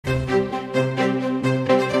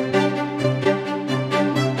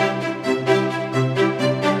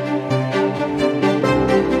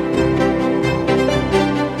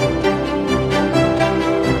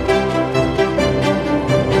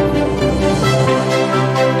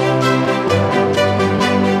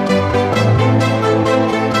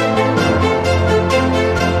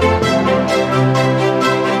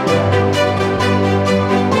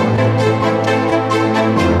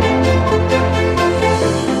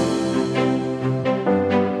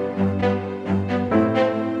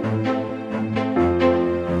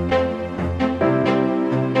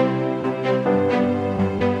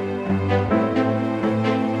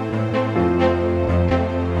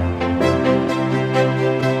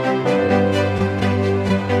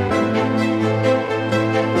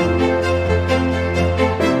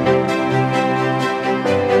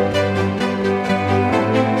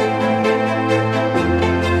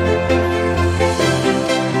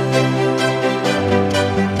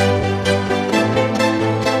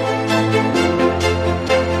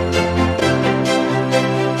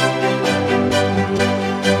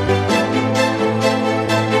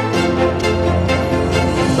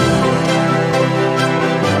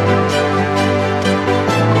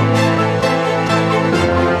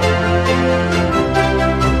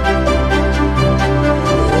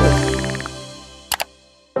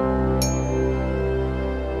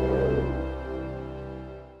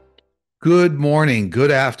Good morning,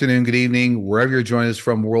 good afternoon, good evening, wherever you're joining us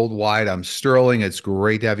from worldwide. I'm Sterling. It's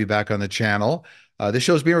great to have you back on the channel. This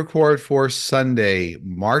show is being recorded for Sunday,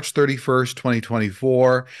 March 31st,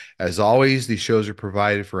 2024. As always, these shows are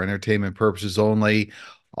provided for entertainment purposes only.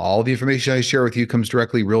 All the information I share with you comes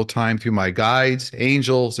directly real time through my guides,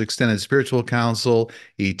 angels, extended spiritual counsel,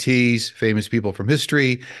 ETs, famous people from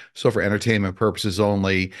history. So for entertainment purposes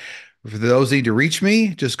only. For those that need to reach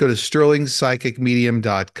me, just go to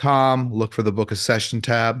sterlingpsychicmedium.com, look for the book a session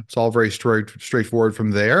tab. It's all very straightforward from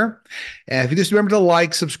there. And if you just remember to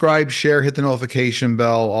like, subscribe, share, hit the notification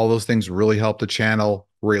bell, all those things really help the channel.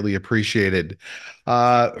 Greatly appreciated.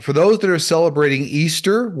 For those that are celebrating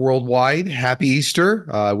Easter worldwide, happy Easter.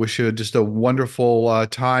 I wish you just a wonderful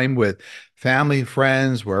time with family,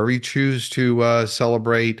 friends, wherever you choose to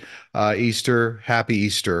celebrate Easter. Happy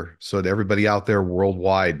Easter. So to everybody out there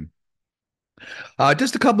worldwide.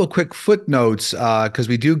 Just a couple of quick footnotes, because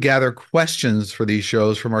we do gather questions for these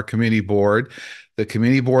shows from our community board. The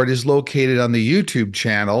community board is located on the YouTube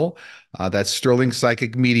channel. That's Sterling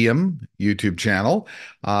Psychic Medium YouTube channel.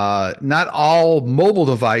 Not all mobile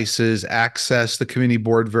devices access the community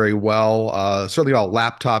board very well. Certainly all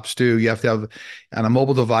laptops do. You have to have on a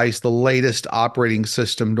mobile device the latest operating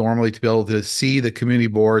system normally to be able to see the community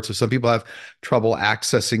board. So some people have trouble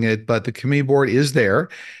accessing it, but the community board is there.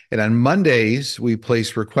 And on Mondays, we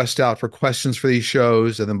place requests out for questions for these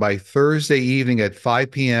shows. And then by Thursday evening at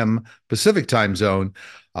 5 p.m. Pacific time zone,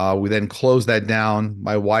 we then close that down.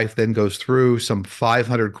 My wife then goes through some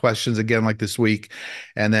 500 questions again, like this week,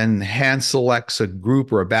 and then hand selects a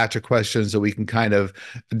group or a batch of questions that we can kind of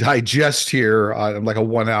digest here on like a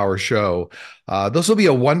 1 hour show. This will be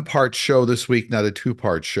a one-part show this week, not a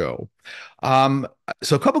two-part show.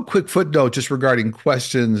 So a couple quick footnotes just regarding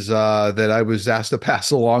questions that I was asked to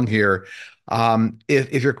pass along here.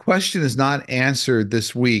 If your question is not answered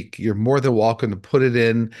this week, you're more than welcome to put it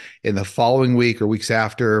in the following week or weeks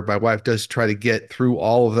after. My wife does try to get through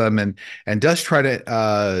all of them and does try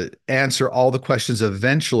to answer all the questions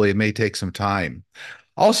eventually. It may take some time.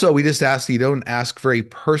 Also, we just ask that you don't ask very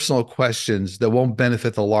personal questions that won't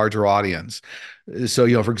benefit the larger audience.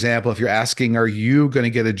 So, for example, if you're asking, are you going to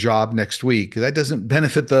get a job next week? That doesn't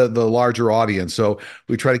benefit the larger audience. So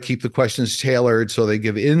we try to keep the questions tailored so they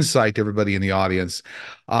give insight to everybody in the audience.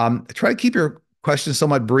 Try to keep your questions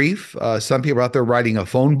somewhat brief. Some people are out there writing a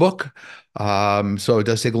phone book. So it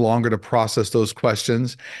does take longer to process those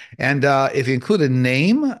questions. And if you include a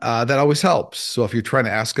name, that always helps. So if you're trying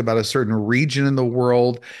to ask about a certain region in the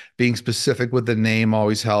world, being specific with the name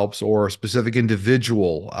always helps, or a specific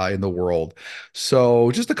individual in the world.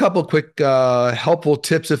 So just a couple of quick helpful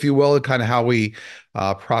tips, if you will, and kind of how we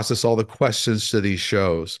process all the questions to these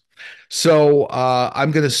shows. So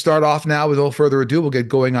I'm going to start off now with no further ado. We'll get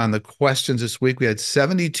going on the questions this week. We had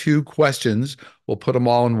 72 questions. We'll put them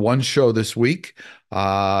all in one show this week.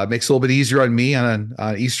 It makes it a little bit easier on me on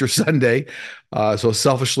Easter Sunday. So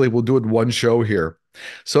selfishly, we'll do it one show here.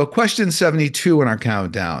 So question 72 in our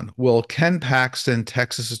countdown. Will Ken Paxton,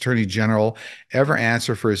 Texas Attorney General, ever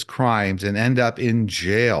answer for his crimes and end up in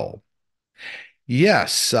jail?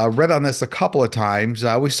 Yes, read on this a couple of times.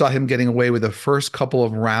 We saw him getting away with the first couple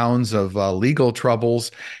of rounds of legal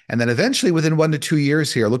troubles, and then eventually, within 1 to 2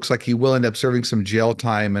 years, here, looks like he will end up serving some jail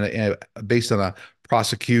time based on a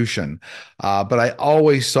prosecution. But I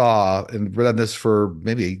always saw and read on this for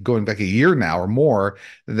maybe going back a year now or more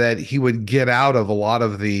that he would get out of a lot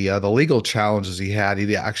of the legal challenges he had.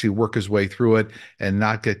 He'd actually work his way through it and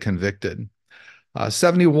not get convicted.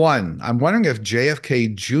 71. I'm wondering if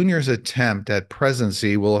JFK Jr.'s attempt at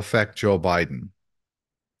presidency will affect Joe Biden.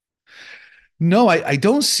 No, I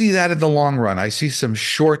don't see that in the long run. I see some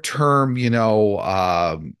short-term,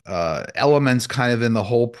 elements kind of in the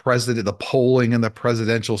whole the polling and the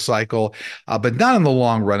presidential cycle, but not in the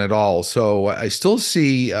long run at all. So I still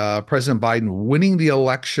see President Biden winning the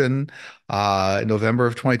election in November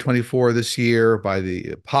of 2024 this year by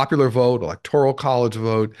the popular vote, electoral college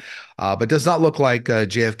vote, but does not look like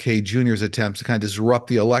JFK Jr.'s attempts to kind of disrupt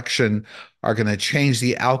the election are going to change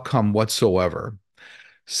the outcome whatsoever.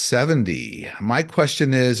 70. My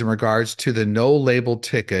question is in regards to the no label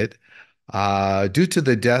ticket. Due to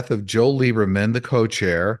the death of Joe Lieberman, the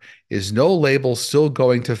co-chair, is no label still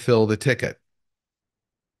going to fill the ticket?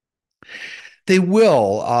 They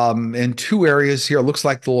will in two areas here. It looks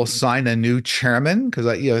like they'll assign a new chairman because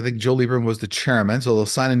I think Joe Lieberman was the chairman, so they'll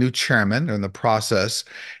assign a new chairman in the process,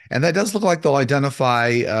 and that does look like they'll identify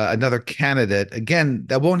another candidate. Again,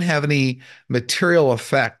 that won't have any material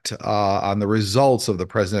effect on the results of the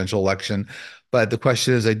presidential election, but the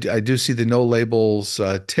question is, I do see the no labels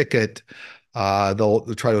ticket. They'll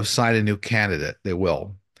try to assign a new candidate. They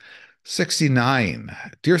will. 69.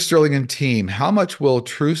 Dear Sterling and team, how much will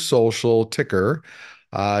True Social ticker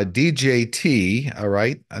DJT, all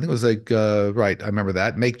right? I think it was like, right, I remember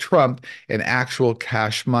that, make Trump an actual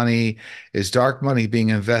cash money? Is dark money being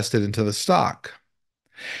invested into the stock?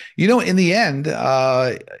 In the end,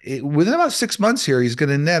 within about 6 months here, he's going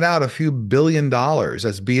to net out a few billion dollars.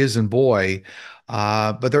 That's B as in boy.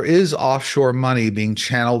 But there is offshore money being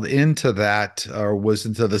channeled into that, or was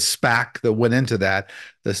into the SPAC that went into that,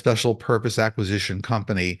 the Special Purpose Acquisition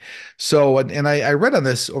Company. So, and I read on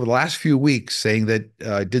this over the last few weeks saying that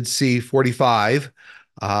I did see 45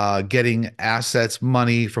 getting assets,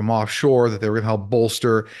 money from offshore that they were going to help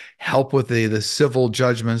bolster, help with the civil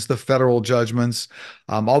judgments, the federal judgments,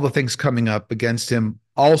 all the things coming up against him,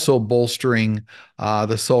 also bolstering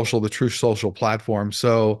the true social platform.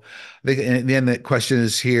 So I think in the end, the question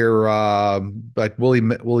is here, like, will he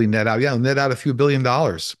net out? Yeah, net out a few billion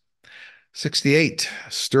dollars. 68.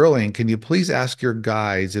 Sterling, can you please ask your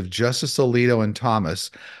guides if Justice Alito and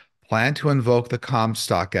Thomas plan to invoke the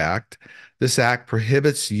Comstock Act? This act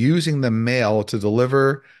prohibits using the mail to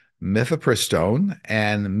deliver mifepristone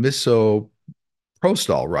and misoprostol,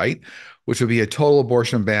 right? Which would be a total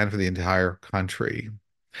abortion ban for the entire country.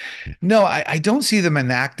 No, I don't see them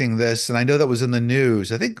enacting this, and I know that was in the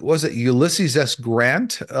news. I think was it Ulysses S.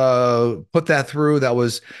 Grant put that through that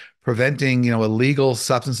was preventing illegal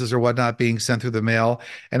substances or whatnot being sent through the mail,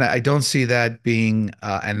 and I don't see that being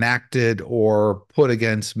enacted or put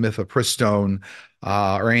against mifepristone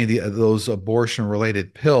or any of those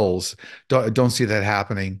abortion-related pills. Don't see that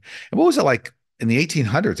happening. And what was it like? In the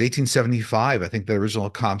 1800s, 1875, I think the original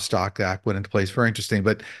Comstock Act went into place. Very interesting,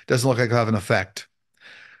 but doesn't look like it'll have an effect.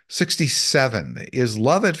 67. Is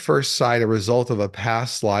love at first sight a result of a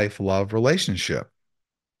past life love relationship?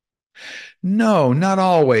 No, not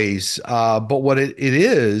always. But what it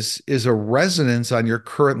is a resonance on your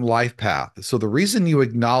current life path. So the reason you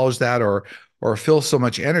acknowledge that or feel so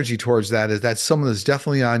much energy towards that is that someone that's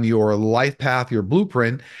definitely on your life path, your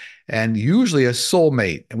blueprint, and usually a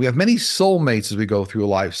soulmate. And we have many soulmates as we go through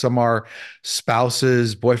life. Some are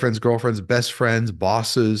spouses, boyfriends, girlfriends, best friends,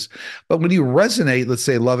 bosses. But when you resonate, let's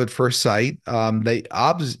say love at first sight,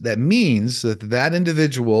 that means that that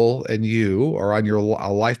individual and you are on your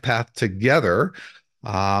life path together.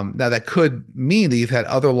 Now, that could mean that you've had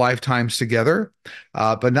other lifetimes together,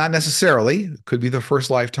 but not necessarily. It could be the first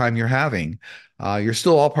lifetime you're having. You're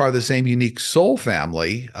still all part of the same unique soul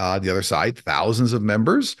family. The other side, thousands of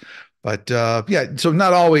members. But yeah, so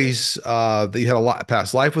not always that you had a lot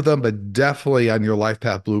past life with them, but definitely on your life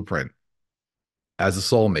path blueprint as a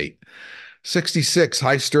soulmate. 66.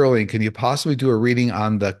 Hi, Sterling. Can you possibly do a reading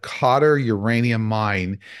on the Cotter uranium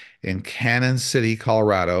mine in Cannon City,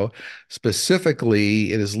 Colorado?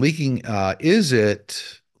 Specifically, is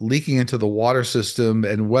it leaking into the water system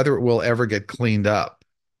and whether it will ever get cleaned up?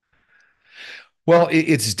 Well,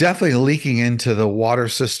 it's definitely leaking into the water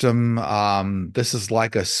system. This is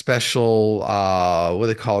like a special, what do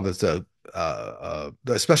they call it? It's a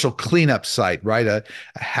special cleanup site, right? A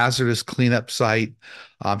hazardous cleanup site.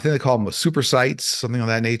 I think they call them super sites, something of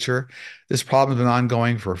that nature. This problem's been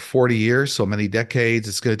ongoing for 40 years, so many decades.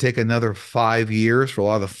 It's going to take another 5 years for a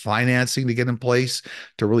lot of the financing to get in place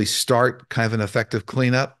to really start kind of an effective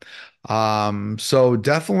cleanup. So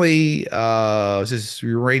definitely, this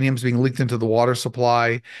uranium's being leaked into the water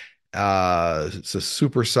supply. It's a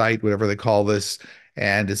super site, whatever they call this,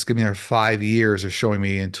 and it's giving me 5 years of showing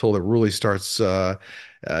me until it really starts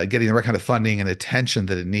getting the right kind of funding and attention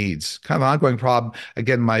that it needs. Kind of an ongoing problem.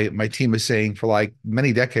 Again, my team is saying for like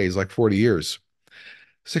many decades, like 40 years.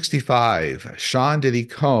 65. Sean Diddy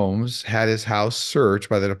Combs had his house searched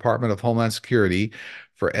by the Department of Homeland Security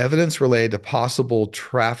for evidence related to possible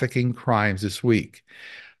trafficking crimes this week.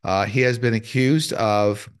 He has been accused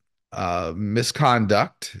of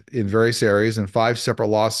misconduct in various areas in 5 separate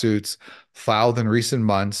lawsuits filed in recent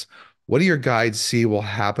months. What do your guides see will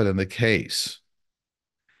happen in the case?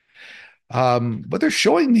 But they're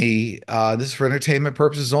showing me, this is for entertainment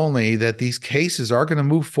purposes only, that these cases are going to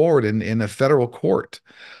move forward in a federal court.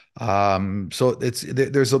 So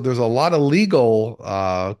there's a lot of legal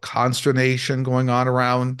consternation going on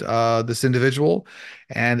around this individual,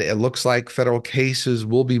 and it looks like federal cases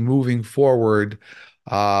will be moving forward.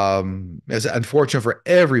 As unfortunate for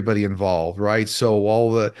everybody involved, right? So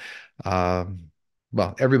all the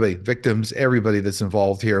well, everybody, victims, everybody that's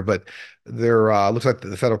involved here, but there looks like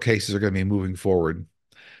the federal cases are going to be moving forward.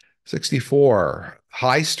 64.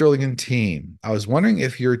 Hi, Sterling and team. I was wondering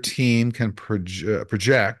if your team can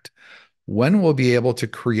project when we'll be able to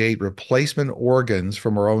create replacement organs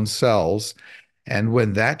from our own cells And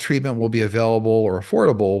when that treatment will be available or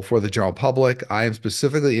affordable for the general public, I am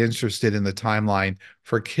specifically interested in the timeline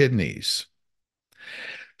for kidneys.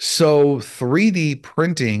 So 3D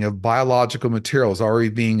printing of biological materials is already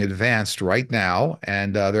being advanced right now,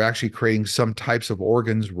 and they're actually creating some types of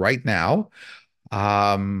organs right now.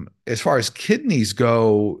 As far as kidneys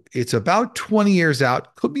go, it's about 20 years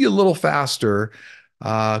out. Could be a little faster.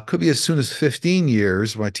 Could be as soon as 15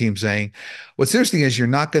 years, my team's saying. What's interesting is you're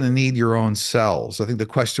not going to need your own cells. I think the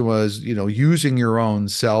question was, using your own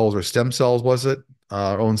cells or stem cells, was it?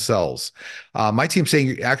 Own cells. My team's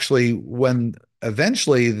saying actually, when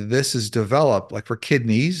eventually this is developed, like for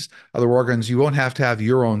kidneys, other organs, you won't have to have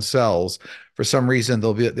your own cells. For some reason,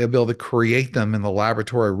 they'll be able to create them in the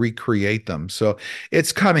laboratory, recreate them. So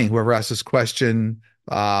it's coming. Whoever asked this question,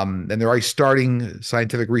 and they're already starting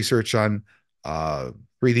scientific research on uh,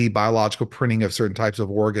 3D biological printing of certain types of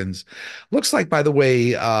organs. Looks like, by the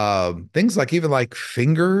way, things like even like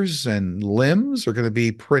fingers and limbs are going to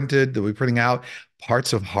be printed. They'll be printing out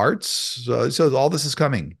parts of hearts. So all this is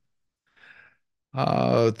coming.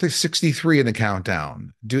 63 in the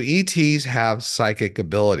countdown. Do ETs have psychic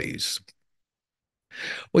abilities?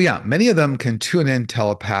 Well, yeah, many of them can tune in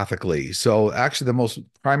telepathically. So, actually, the most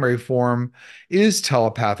primary form is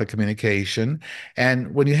telepathic communication.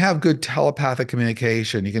 And when you have good telepathic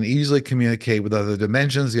communication, you can easily communicate with other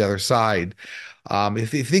dimensions, the other side.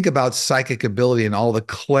 If you think about psychic ability and all the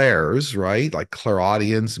clairs, right, like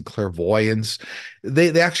clairaudience and clairvoyance,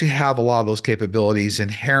 they actually have a lot of those capabilities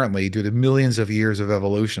inherently due to millions of years of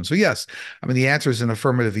evolution. So yes, I mean the answer is an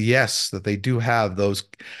affirmative yes that they do have those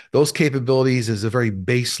capabilities as a very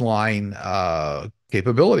baseline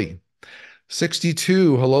capability.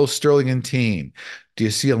 62, hello Sterling and team. Do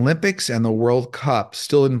you see Olympics and the World Cup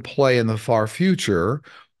still in play in the far future?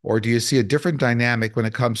 Or do you see a different dynamic when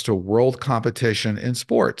it comes to world competition in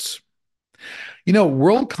sports?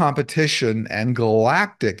 World competition and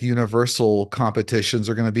galactic universal competitions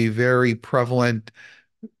are going to be very prevalent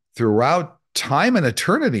throughout time and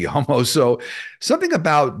eternity almost. So something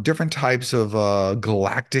about different types of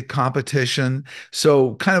galactic competition.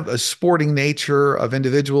 So kind of a sporting nature of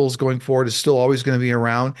individuals going forward is still always going to be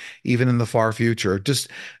around, even in the far future. Just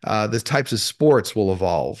the types of sports will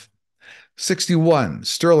evolve. 61,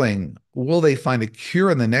 Sterling, will they find a cure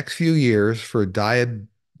in the next few years for diabetes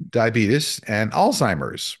and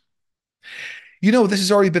Alzheimer's? This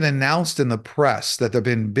has already been announced in the press that there have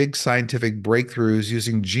been big scientific breakthroughs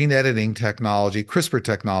using gene editing technology, CRISPR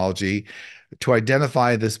technology, to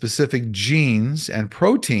identify the specific genes and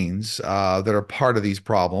proteins that are part of these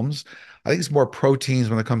problems. I think it's more proteins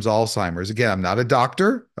when it comes to Alzheimer's. Again, I'm not a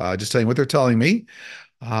doctor, just telling you what they're telling me.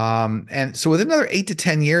 And so within another 8 to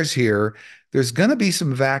 10 years here, there's going to be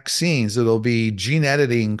some vaccines that'll be gene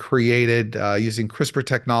editing created using CRISPR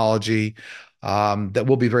technology that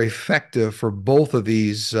will be very effective for both of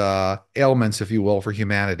these ailments, if you will, for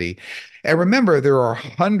humanity. And remember, there are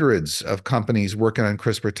hundreds of companies working on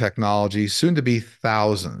CRISPR technology, soon to be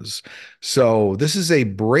thousands. So this is a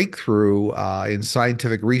breakthrough in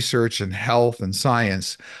scientific research and health and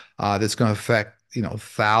science that's going to affect,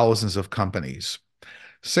 thousands of companies.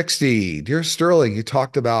 60. Dear Sterling, you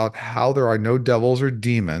talked about how there are no devils or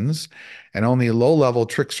demons and only low-level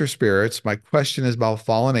trickster spirits. My question is about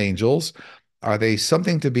fallen angels. Are they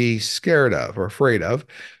something to be scared of or afraid of?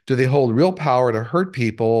 Do they hold real power to hurt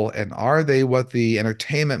people? And are they what the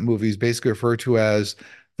entertainment movies basically refer to as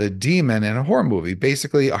the demon in a horror movie?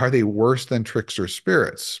 Basically, are they worse than trickster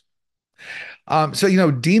spirits?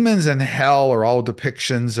 So, demons and hell are all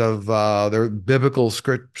depictions of their biblical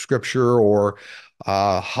scripture or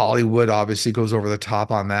Hollywood obviously goes over the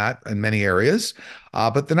top on that in many areas,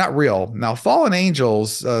 but they're not real. Now, fallen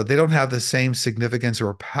angels, they don't have the same significance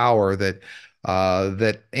or power that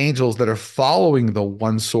angels that are following the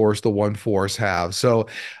one source, the one force have. So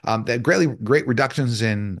that great reductions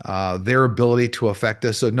in their ability to affect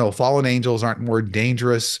us. So no, fallen angels aren't more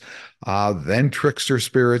dangerous than trickster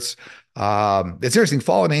spirits. It's interesting.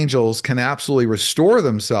 Fallen angels can absolutely restore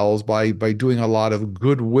themselves by doing a lot of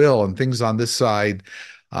goodwill and things on this side,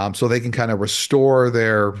 so they can kind of restore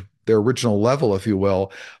their original level, if you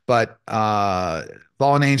will. But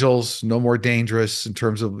fallen angels no more dangerous in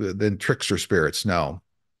terms of than trickster spirits. No.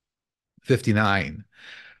 59.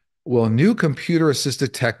 Will new computer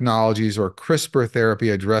assisted technologies or CRISPR therapy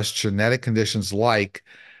address genetic conditions like,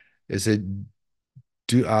 is it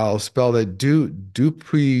I'll spell that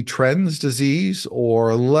Dupuytren's disease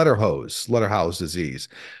or Letterhouse disease.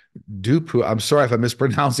 I'm sorry if I'm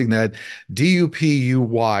mispronouncing that.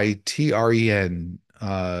 Dupuytren,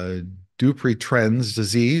 Dupuytren's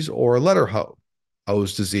disease or Letterhouse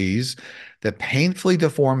disease. that painfully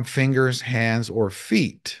deform fingers, hands, or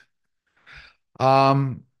feet.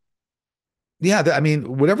 Um, Yeah, I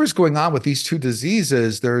mean, whatever's going on with these two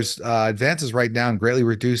diseases, there's advances right now in greatly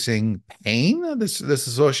reducing pain this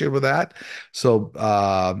associated with that. So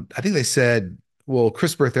I think they said, well,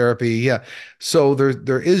 CRISPR therapy, yeah. So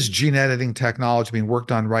there is gene editing technology being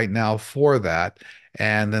worked on right now for that,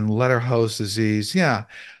 and then Letterhost disease, yeah.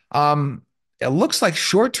 Um, it looks like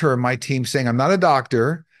short term, my team's saying I'm not a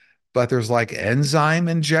doctor, but there's like enzyme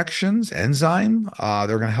injections, enzyme.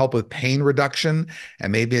 They're going to help with pain reduction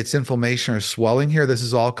and maybe it's inflammation or swelling here. This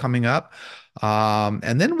is all coming up.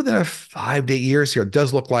 And then within a 5 to 8 years here, it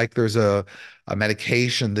does look like there's a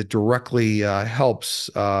medication that directly helps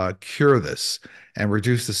cure this and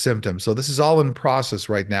reduce the symptoms. So this is all in process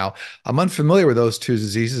right now. I'm unfamiliar with those two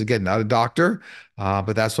diseases. Again, not a doctor,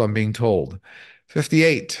 but that's what I'm being told.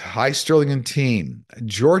 58, High Sterling and Team.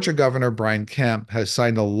 Georgia Governor Brian Kemp has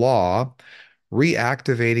signed a law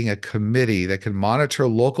reactivating a committee that can monitor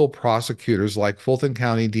local prosecutors like Fulton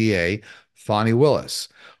County DA Fani Willis.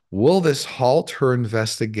 Will this halt her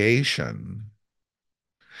investigation?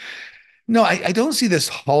 No, I don't see this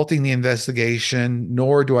halting the investigation,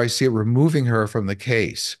 nor do I see it removing her from the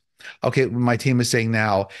case. Okay, my team is saying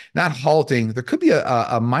now, not halting. There could be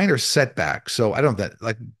a minor setback. So I don't know that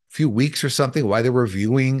like a few weeks or something, why they're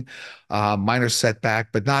reviewing minor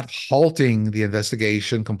setback, but not halting the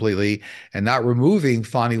investigation completely and not removing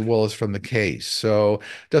Fonnie Willis from the case. So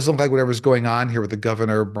it doesn't look like whatever's going on here with the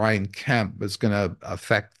governor, Brian Kemp, is going to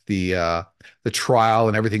affect the trial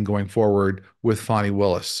and everything going forward with Fonnie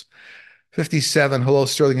Willis. 57, hello,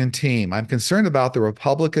 Sterling and team. I'm concerned about the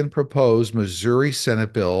Republican proposed Missouri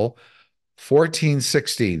Senate Bill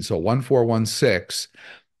 1416, so 1416,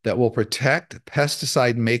 that will protect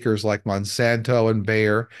pesticide makers like Monsanto and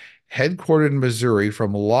Bayer, headquartered in Missouri,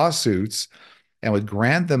 from lawsuits and would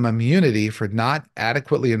grant them immunity for not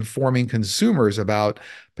adequately informing consumers about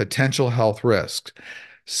potential health risks.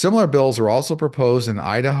 Similar bills are also proposed in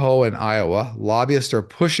Idaho and Iowa. Lobbyists are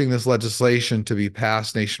pushing this legislation to be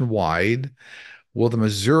passed nationwide. Will the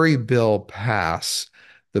Missouri bill pass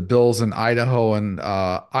the bills in Idaho and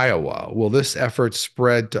Iowa? Will this effort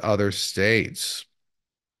spread to other states?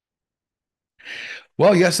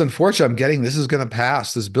 Well, yes, unfortunately, I'm getting this is going to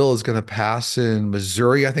pass. This bill is going to pass in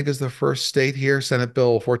Missouri, I think is the first state here, Senate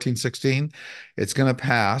Bill 1416. It's going to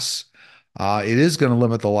pass. It is going to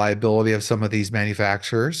limit the liability of some of these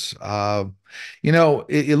manufacturers.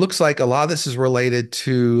 It looks like a lot of this is related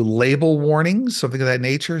to label warnings, something of that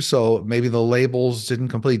nature. So maybe the labels didn't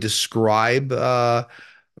completely describe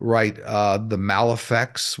right the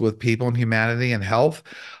maleffects with people and humanity and health.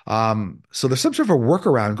 So there's some sort of a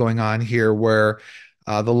workaround going on here where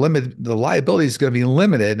the liability is going to be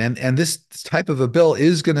limited, and this type of a bill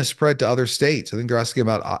is going to spread to other states. I think they're asking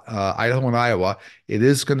about Idaho and Iowa. It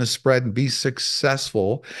is going to spread and be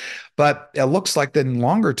successful, but it looks like then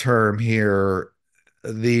longer term here,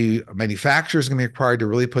 the manufacturer is going to be required to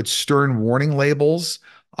really put stern warning labels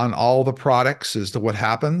on all the products as to what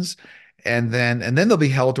happens, and then they'll be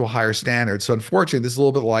held to a higher standard. So unfortunately, this is a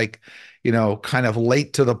little bit like, kind of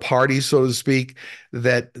late to the party, so to speak,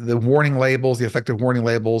 that the warning labels, the effective warning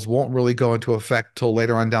labels, won't really go into effect till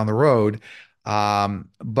later on down the road.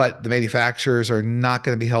 But the manufacturers are not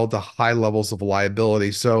going to be held to high levels of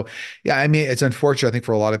liability. So, yeah, I mean, it's unfortunate, I think,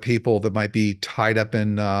 for a lot of people that might be tied up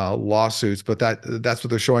in lawsuits, but that's what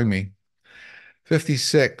they're showing me.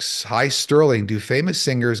 56. Hi, Sterling. Do famous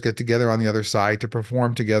singers get together on the other side to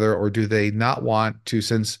perform together, or do they not want to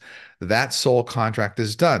since that sole contract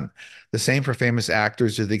is done? The same for famous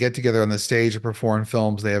actors. Do they get together on the stage or perform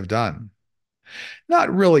films they have done?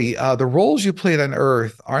 Not really. The roles you played on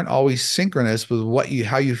Earth aren't always synchronous with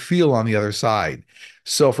how you feel on the other side.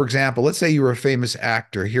 So, for example, let's say you were a famous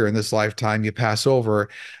actor here in this lifetime, you pass over.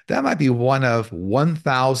 That might be one of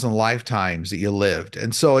 1,000 lifetimes that you lived,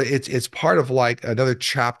 and so it's part of like another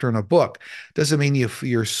chapter in a book. Doesn't mean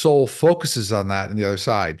your soul focuses on that on the other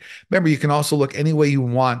side. Remember, you can also look any way you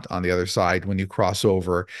want on the other side when you cross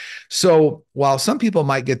over. So while some people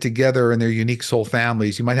might get together in their unique soul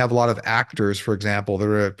families, you might have a lot of actors, for example, that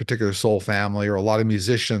are a particular soul family, or a lot of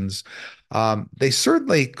musicians. They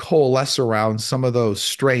certainly coalesce around some of those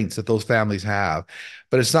strengths that those families have,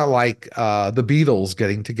 but it's not like the Beatles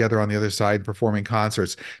getting together on the other side performing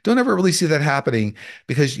concerts. Don't ever really see that happening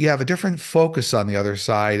because you have a different focus on the other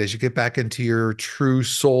side as you get back into your true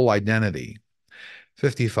soul identity.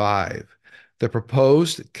 55. The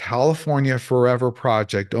proposed California Forever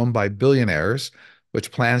project, owned by billionaires,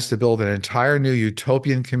 which plans to build an entire new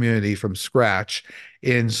utopian community from scratch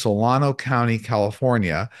in Solano County,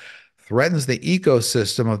 California, threatens the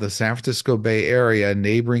ecosystem of the San Francisco Bay Area and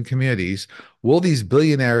neighboring communities. Will these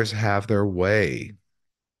billionaires have their way?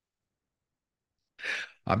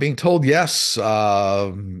 I'm being told yes,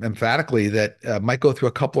 emphatically, that might go through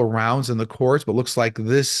a couple of rounds in the courts, but looks like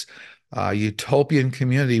this utopian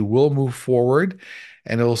community will move forward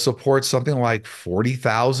and it will support something like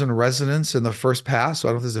 40,000 residents in the first pass. So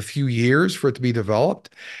I don't know if there's a few years for it to be developed.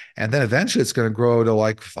 And then eventually it's going to grow to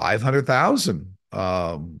like 500,000,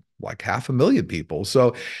 like 500,000 people.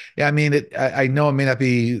 So, yeah, I mean, I know it may not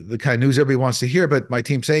be the kind of news everybody wants to hear, but my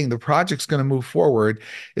team's saying the project's going to move forward.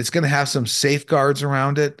 It's going to have some safeguards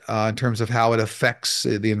around it in terms of how it affects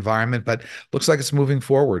the environment, but looks like it's moving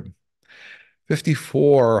forward.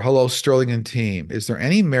 54. Hello, Sterling and team. Is there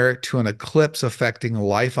any merit to an eclipse affecting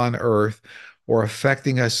life on Earth or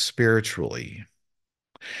affecting us spiritually?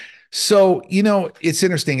 So, it's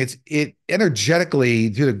interesting. It energetically,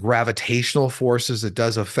 due to gravitational forces, it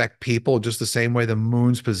does affect people just the same way the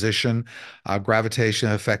moon's position, gravitation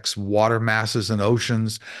affects water masses and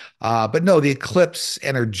oceans. But no, the eclipse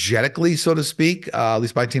energetically, so to speak, at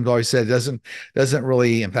least my team's always said, doesn't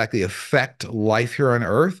really, in fact, affect life here on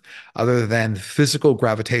Earth, other than physical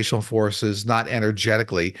gravitational forces, not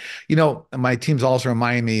energetically. My team's also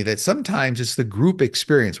reminding me that sometimes it's the group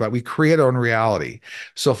experience, right? We create our own reality.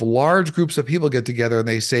 So if large groups of people get together and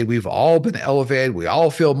they say we've all been elevated, we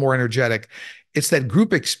all feel more energetic, it's that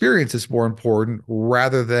group experience that's more important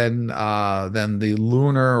rather than the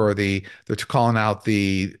lunar or they're calling out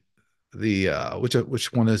which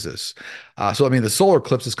one is this? So I mean the solar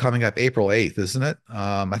eclipse is coming up April 8th, isn't it?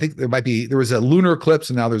 I think there was a lunar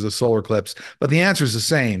eclipse and now there's a solar eclipse, but the answer is the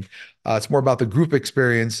same. It's more about the group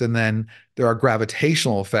experience, and then there are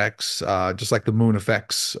gravitational effects, just like the moon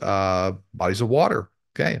affects bodies of water.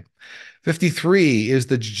 Okay. 53. Is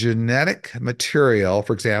the genetic material,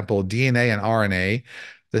 for example, DNA and RNA,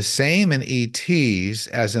 the same in ETs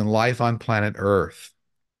as in life on planet Earth?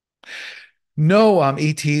 No,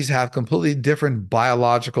 ETs have completely different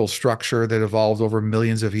biological structure that evolved over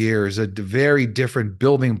millions of years, very different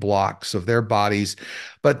building blocks of their bodies.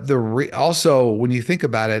 But also, when you think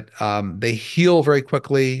about it, they heal very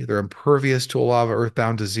quickly. They're impervious to a lot of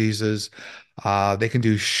earthbound diseases. They can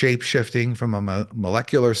do shape shifting from a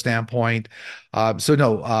molecular standpoint. So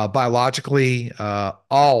no, biologically,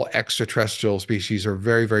 all extraterrestrial species are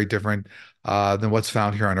very, very different than what's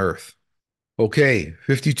found here on Earth. Okay,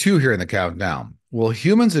 52 here in the countdown. Will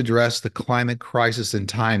humans address the climate crisis in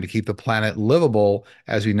time to keep the planet livable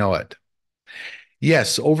as we know it?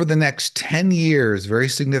 Yes, over the next 10 years, very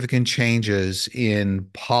significant changes in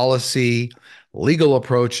policy, legal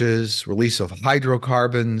approaches, release of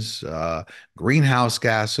hydrocarbons, greenhouse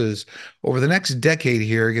gases. Over the next decade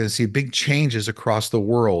here, you're going to see big changes across the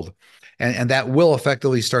world. And that will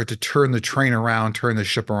effectively start to turn the train around, turn the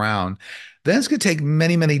ship around. Then it's going to take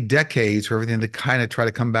many, many decades for everything to kind of try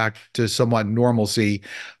to come back to somewhat normalcy.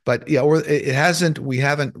 But yeah, we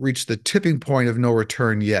haven't reached the tipping point of no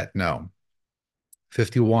return yet. No.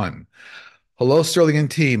 51. Hello, Sterling and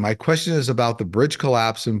team. My question is about the bridge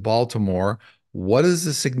collapse in Baltimore. What is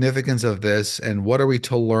the significance of this, and what are we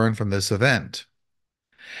to learn from this event?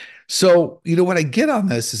 So, what I get on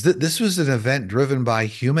this is that this was an event driven by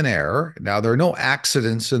human error. Now, there are no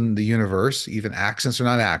accidents in the universe, even accidents are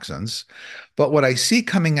not accidents. But what I see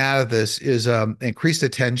coming out of this is increased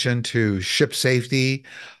attention to ship safety,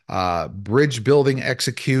 bridge building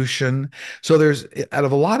execution. So there's, out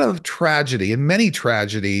of a lot of tragedy and many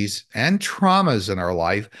tragedies and traumas in our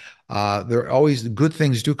life, there are always good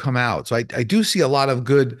things do come out. So I do see a lot of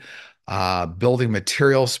good building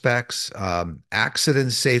material specs,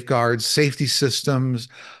 accident safeguards, safety systems,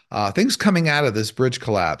 things coming out of this bridge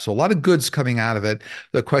collapse. So a lot of goods coming out of it.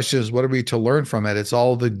 The question is, what are we to learn from it? It's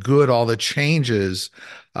all the good, all the changes.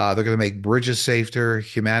 They're going to make bridges safer,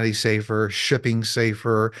 humanity safer, shipping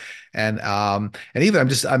safer, and even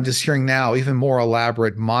I'm just hearing now even more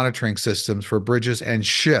elaborate monitoring systems for bridges and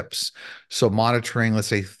ships. So monitoring, let's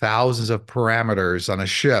say, thousands of parameters on a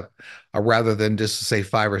ship, rather than just say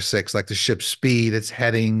 5 or 6, like the ship's speed, its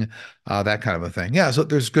heading, that kind of a thing. Yeah, so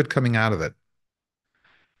there's good coming out of it.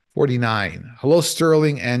 49. Hello,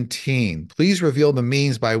 Sterling and team. Please reveal the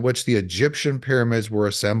means by which the Egyptian pyramids were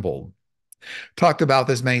assembled. Talked about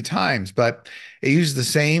this many times, but it uses the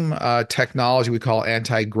same technology we call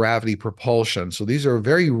anti-gravity propulsion. So these are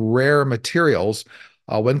very rare materials.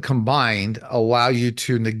 When combined, allow you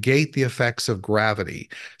to negate the effects of gravity.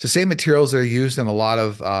 It's the same materials that are used in a lot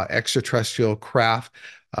of extraterrestrial craft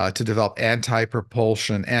to develop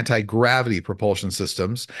anti-gravity propulsion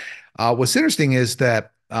systems. What's interesting is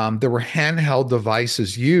that there were handheld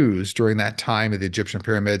devices used during that time of the Egyptian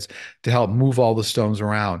pyramids to help move all the stones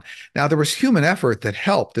around. Now, there was human effort that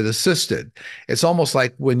helped, that assisted. It's almost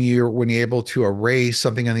like when you're able to erase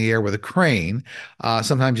something in the air with a crane,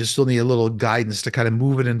 sometimes you still need a little guidance to kind of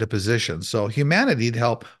move it into position. So humanity would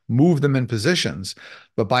help move them in positions,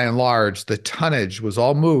 but by and large, the tonnage was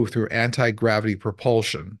all moved through anti-gravity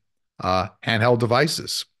propulsion, handheld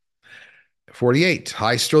devices. 48,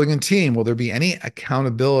 hi Sterling and team. Will there be any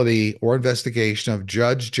accountability or investigation of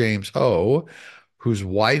Judge James Ho, whose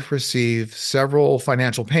wife received several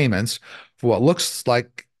financial payments for what looks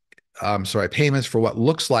like, payments for what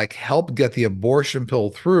looks like help get the abortion pill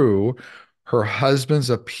through her husband's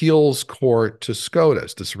appeals court to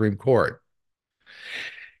SCOTUS, the Supreme Court?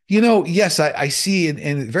 Yes, I see in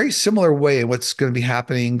a very similar way what's going to be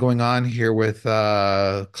happening going on here with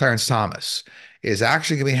Clarence Thomas is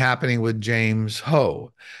actually going to be happening with James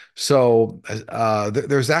Ho. So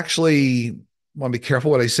there's actually, want to be careful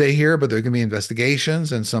what I say here, but there's going to be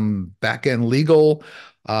investigations and some back end legal.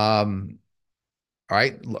 All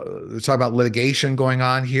right, let's talk about litigation going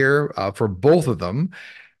on here for both of them.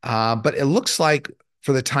 But it looks like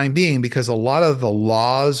for the time being, because a lot of the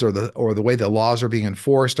laws or the way the laws are being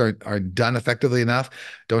enforced aren't done effectively enough,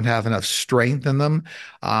 don't have enough strength in them,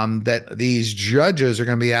 that these judges are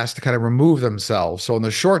going to be asked to kind of remove themselves. So in the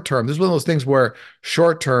short term, this is one of those things where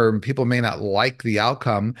short term people may not like the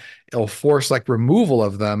outcome. It'll force like removal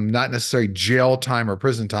of them, not necessarily jail time or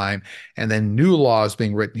prison time, and then new laws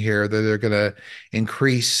being written here that are going to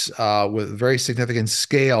increase with very significant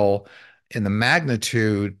scale in the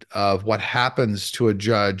magnitude of what happens to a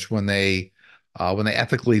judge when they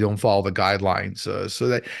ethically don't follow the guidelines. So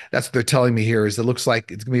that's what they're telling me here is it looks like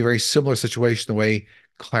it's going to be a very similar situation the way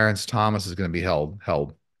Clarence Thomas is going to be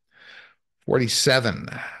held. 47.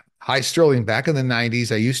 Hi, Sterling. Back in the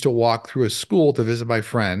 90s, I used to walk through a school to visit my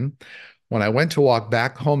friend. When I went to walk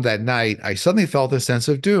back home that night, I suddenly felt a sense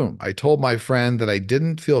of doom. I told my friend that I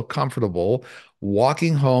didn't feel comfortable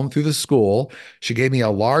walking home through the school. She gave me a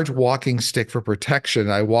large walking stick for protection.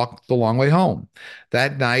 I walked the long way home.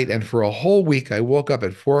 That night and for a whole week, I woke up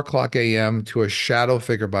at 4 o'clock a.m. to a shadow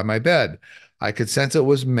figure by my bed. I could sense it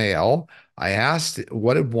was male. I asked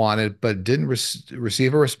what it wanted, but didn't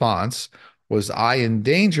receive a response. Was I in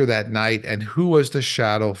danger that night? And who was the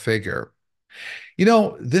shadow figure?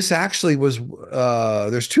 This actually was,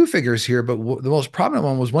 there's two figures here, but the most prominent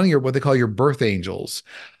one was one of your, what they call your birth angels.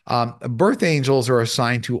 Birth angels are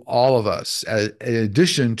assigned to all of us in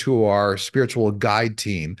addition to our spiritual guide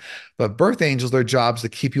team. But birth angels, their jobs to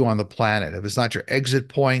keep you on the planet. If it's not your exit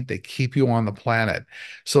point, they keep you on the planet.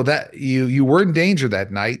 So that you were in danger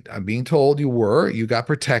that night. I'm being told you got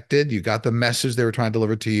protected, you got the message they were trying to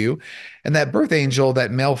deliver to you. And that birth angel,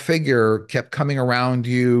 that male figure, kept coming around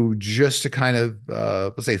you just to kind of,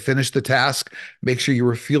 let's say, finish the task, make sure you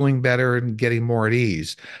were feeling better and getting more at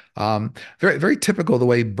ease. Very, very typical the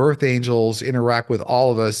way birth angels interact with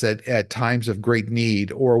all of us at times of great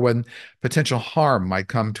need or when potential harm might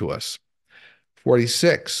come to us.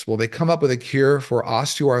 46. Will they come up with a cure for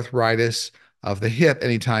osteoarthritis of the hip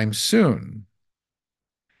anytime soon?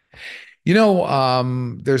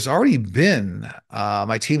 There's already been,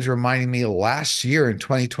 my team's reminding me last year in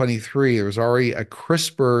 2023, there was already a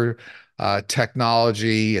CRISPR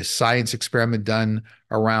technology, a science experiment done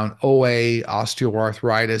around OA,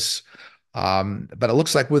 osteoarthritis. But it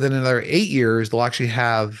looks like within another 8 years, they'll actually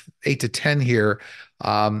have 8 to 10 here,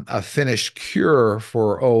 a finished cure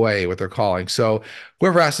for OA, what they're calling. So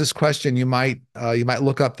whoever asked this question, you might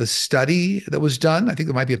look up the study that was done. I think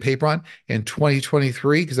there might be a paper on in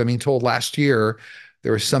 2023, because I'm being told last year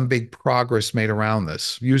there was some big progress made around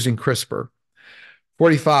this using CRISPR.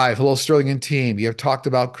 45. Hello, Sterling and team. You have talked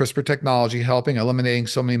about CRISPR technology helping eliminating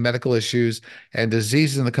so many medical issues and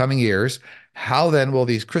diseases in the coming years. How then will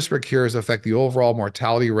these CRISPR cures affect the overall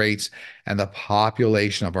mortality rates and the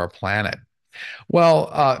population of our planet?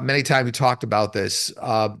 Well, many times we talked about this.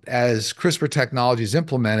 As CRISPR technology is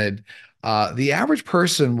implemented, the average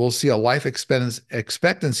person will see a life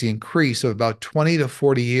expectancy increase of about 20 to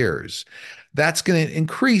 40 years. That's going to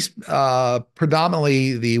increase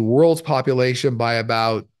predominantly the world's population by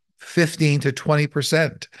about 15 to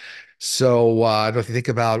 20%. So I don't know if you think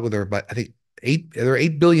about whether, but I think there are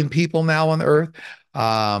 8 billion people now on the earth.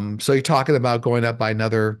 So you're talking about going up by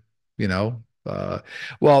another, you know, uh,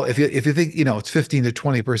 well, if you think, it's 15 to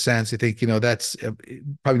 20%, so you think, that's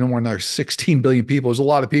probably no more than another 16 billion people. There's a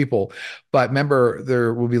lot of people. But remember,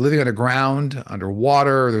 there will be living underground,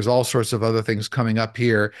 underwater. There's all sorts of other things coming up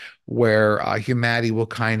here where humanity will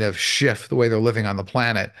kind of shift the way they're living on the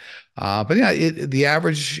planet. But yeah, the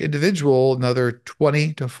average individual, another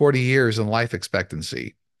 20 to 40 years in life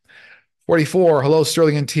expectancy. 44, hello,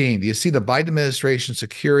 Sterling and team. Do you see the Biden administration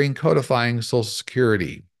securing, codifying Social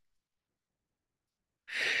Security?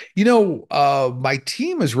 My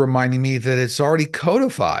team is reminding me that it's already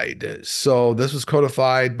codified. So this was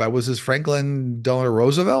codified by, was this Franklin Delano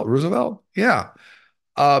Roosevelt? Roosevelt? Yeah.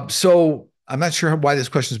 So I'm not sure why this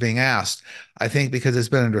question is being asked. I think because it's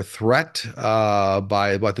been under threat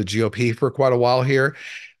by what the GOP for quite a while here.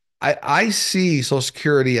 I see Social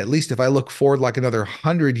Security, at least if I look forward like another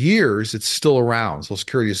 100 years, it's still around. Social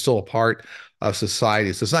Security is still a part of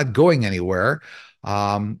society. So it's not going anywhere.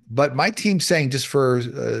 But my team's saying, just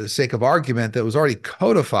for sake of argument, that it was already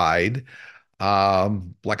codified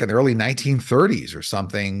like in the early 1930s or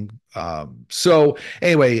something. So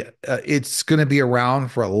anyway, it's going to be around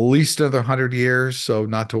for at least another 100 years. So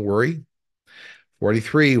not to worry.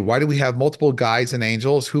 43, why do we have multiple guides and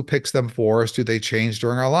angels? Who picks them for us? Do they change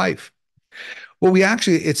during our life? Well,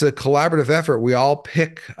 it's a collaborative effort. We all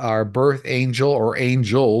pick our birth angel or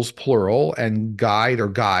angels, plural, and guide or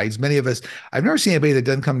guides. Many of us, I've never seen anybody that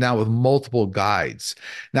doesn't come down with multiple guides.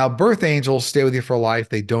 Now, birth angels stay with you for life.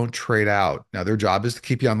 They don't trade out. Now, their job is to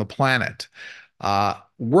keep you on the planet.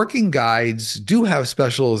 Working guides do have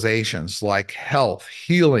specializations like health,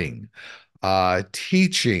 healing,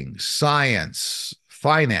 teaching, science,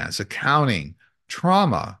 finance, accounting,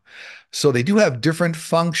 trauma. So they do have different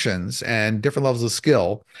functions and different levels of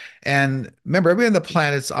skill. And remember, everybody on the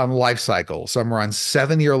planet's on life cycles. Some are on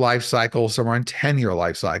 7-year life cycles, some are on 10-year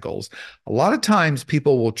life cycles. A lot of times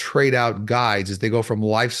people will trade out guides as they go from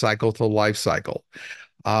life cycle to life cycle.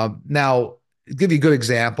 Now, give you a good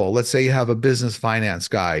example. Let's say you have a business finance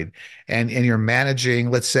guide and you're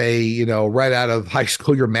managing, let's say, right out of high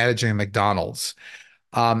school, you're managing McDonald's.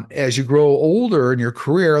 As you grow older in your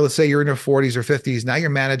career, let's say you're in your 40s or 50s, now you're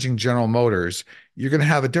managing General Motors. You're going to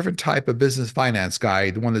have a different type of business finance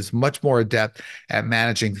guy, the one that's much more adept at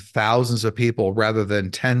managing thousands of people rather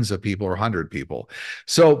than tens of people or 100 people.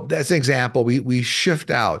 So that's an example. We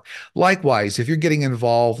shift out. Likewise, if you're getting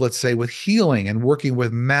involved, let's say with healing and working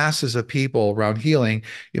with masses of people around healing,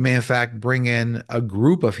 you may in fact bring in a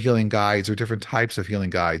group of healing guides or different types of healing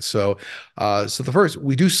guides. So the first,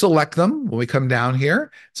 we do select them when we come down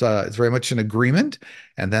here. It's very much an agreement.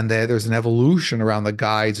 And then there's an evolution around the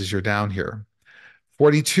guides as you're down here.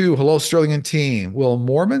 42, hello, Sterling and team. Will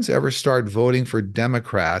Mormons ever start voting for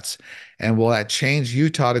Democrats? And will that change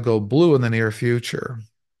Utah to go blue in the near future?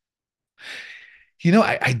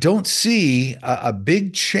 I don't see a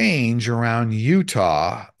big change around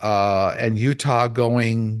Utah and Utah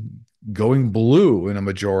going blue in a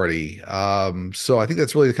majority. So I think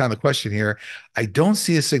that's really the kind of question here. I don't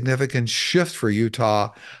see a significant shift for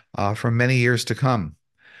Utah for many years to come.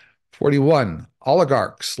 41,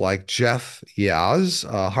 oligarchs like Jeff Yaz,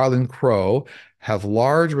 Harlan Crow have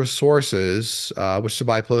large resources which to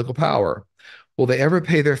buy political power. Will they ever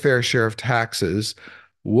pay their fair share of taxes?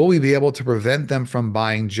 Will we be able to prevent them from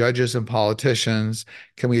buying judges and politicians?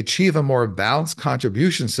 Can we achieve a more balanced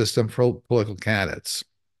contribution system for political candidates?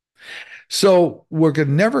 So we're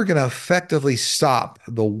never going to effectively stop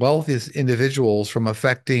the wealthiest individuals from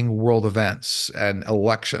affecting world events and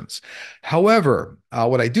elections. However,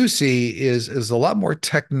 what I do see is a lot more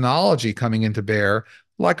technology coming into bear,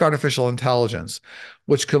 like artificial intelligence,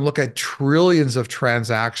 which can look at trillions of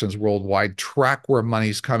transactions worldwide, track where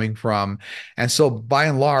money's coming from. And so by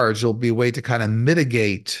and large, there'll be a way to kind of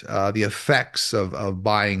mitigate the effects of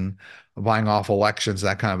buying off elections,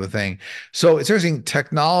 that kind of a thing. So it's interesting,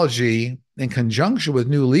 technology in conjunction with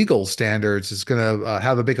new legal standards is going to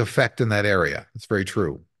have a big effect in that area. It's very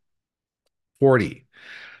true. 40.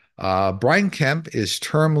 Brian Kemp is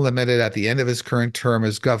term limited at the end of his current term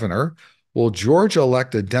as governor. Will Georgia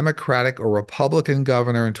elect a Democratic or Republican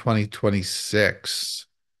governor in 2026?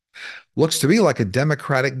 Looks to be like a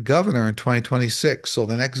Democratic governor in 2026. So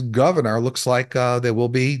the next governor looks like they will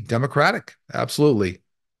be Democratic. Absolutely.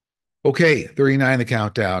 Okay, 39 the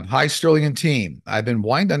countdown. Hi, Sterling and team. I've been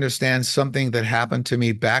wanting to understand something that happened to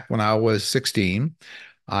me back when I was 16.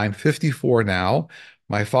 I'm 54 now.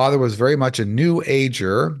 My father was very much a new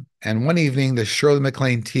ager, and one evening, the Shirley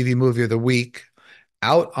MacLaine TV movie of the week,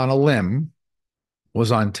 Out on a Limb,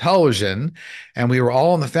 was on television, and we were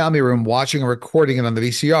all in the family room watching and recording it on the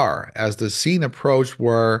VCR. As the scene approached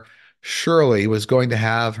where Shirley was going to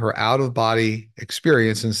have her out-of-body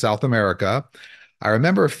experience in South America, I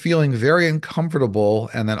remember feeling very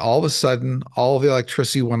uncomfortable, and then all of a sudden, all of the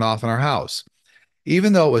electricity went off in our house.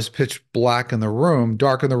 Even though it was pitch black in the room,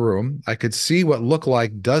 dark in the room, I could see what looked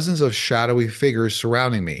like dozens of shadowy figures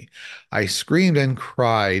surrounding me. I screamed and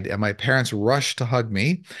cried, and my parents rushed to hug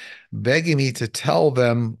me, begging me to tell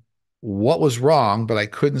them what was wrong, but I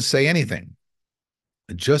couldn't say anything.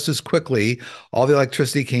 Just as quickly, all the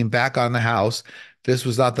electricity came back on the house. This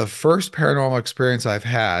was not the first paranormal experience I've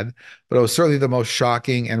had, but it was certainly the most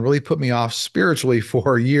shocking and really put me off spiritually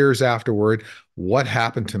for years afterward. What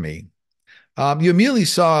happened to me? You immediately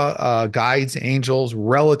saw guides, angels,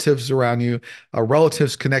 relatives around you,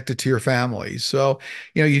 relatives connected to your family. So,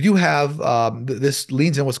 you do have this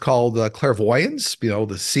leans in what's called clairvoyance,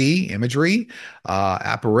 the see imagery,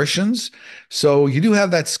 apparitions. So, you do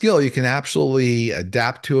have that skill. You can absolutely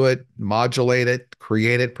adapt to it, modulate it,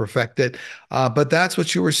 create it, perfect it. But that's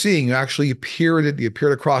what you were seeing. You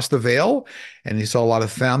appeared across the veil, and you saw a lot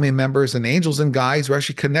of family members, and angels and guides were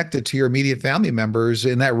actually connected to your immediate family members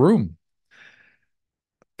in that room.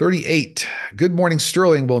 38. Good morning,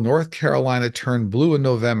 Sterling. Will North Carolina turn blue in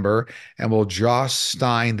November? And will Josh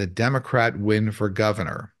Stein, the Democrat, win for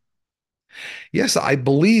governor? Yes, I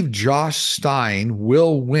believe Josh Stein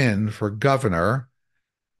will win for governor,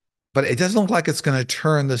 but it doesn't look like it's going to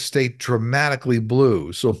turn the state dramatically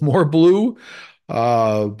blue. So more blue,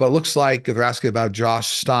 but looks like they're asking about Josh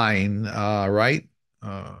Stein, right?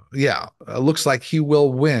 Yeah, looks like he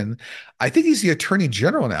will win. I think he's the attorney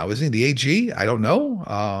general now, isn't he? The AG? I don't know.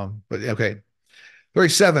 But okay.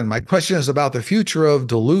 37. My question is about the future of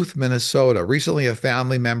Duluth, Minnesota. Recently, a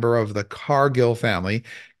family member of the Cargill family,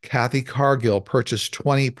 Kathy Cargill, purchased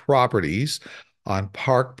 20 properties on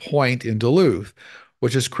Park Point in Duluth,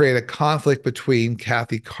 which has created a conflict between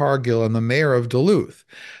Kathy Cargill and the mayor of Duluth.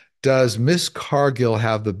 Does Miss Cargill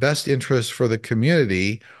have the best interest for the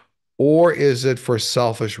community, or is it for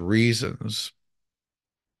selfish reasons?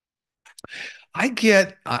 I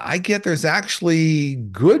get there's actually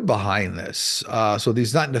good behind this. So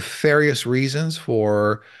these not nefarious reasons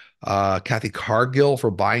for Kathy Cargill for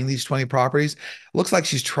buying these 20 properties. Looks like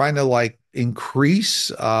she's trying to like increase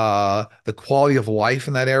the quality of life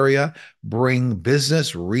in that area, bring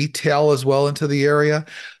business, retail as well into the area.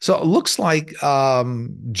 So it looks like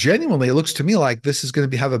genuinely, it looks to me like this is going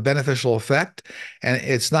to have a beneficial effect, and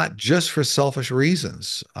it's not just for selfish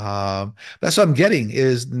reasons. That's what I'm getting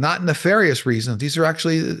is not nefarious reasons. These are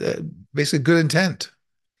actually basically good intent.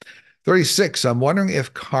 36. I'm wondering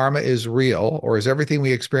if karma is real, or is everything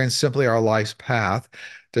we experience simply our life's path?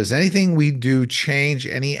 Does anything we do change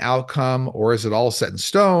any outcome, or is it all set in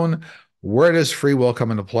stone? Where does free will come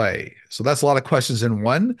into play? So that's a lot of questions in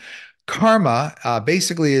one. Karma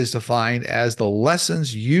basically is defined as the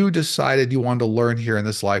lessons you decided you wanted to learn here in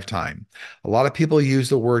this lifetime. A lot of people use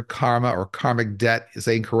the word karma or karmic debt,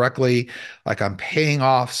 saying correctly, like I'm paying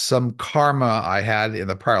off some karma I had in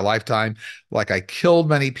the prior lifetime, like I killed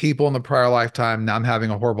many people in the prior lifetime. Now I'm having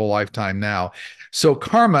a horrible lifetime now. So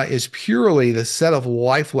karma is purely the set of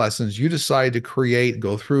life lessons you decide to create,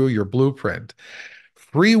 go through your blueprint.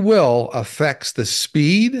 Free will affects the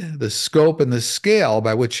speed, the scope, and the scale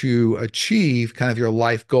by which you achieve kind of your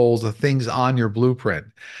life goals, the things on your blueprint.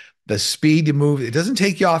 The speed you move, it doesn't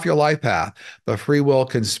take you off your life path, but free will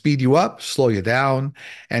can speed you up, slow you down,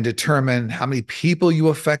 and determine how many people you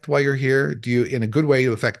affect while you're here. Do you, in a good way,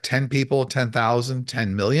 to affect 10 people, 10,000,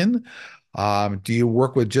 10 million? Do you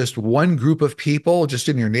work with just one group of people just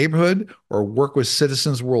in your neighborhood or work with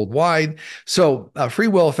citizens worldwide? So, free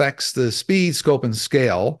will affects the speed, scope, and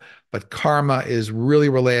scale, but karma is really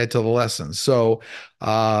related to the lessons. So,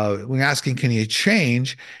 when asking, can you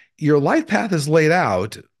change? Your life path is laid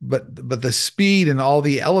out, but the speed and all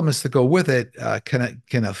the elements that go with it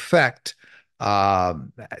can affect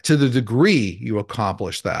to the degree you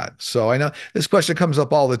accomplish that. So I know this question comes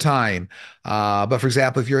up all the time. But for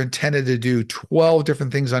example, if you're intended to do 12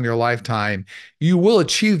 different things on your lifetime, you will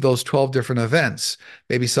achieve those 12 different events.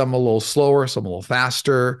 Maybe some a little slower, some a little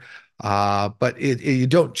faster. But you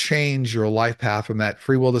don't change your life path from that.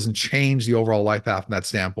 Free will doesn't change the overall life path from that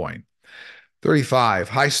standpoint. 35.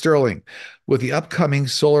 Hi, Sterling. With the upcoming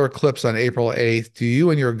solar eclipse on April 8th, do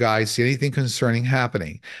you and your guides see anything concerning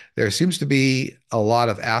happening? There seems to be a lot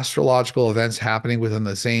of astrological events happening within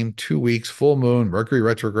the same 2 weeks, full moon, Mercury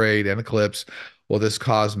retrograde, and eclipse. Will this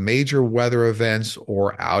cause major weather events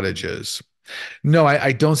or outages? No,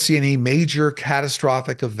 I don't see any major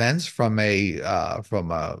catastrophic events from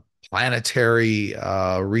a planetary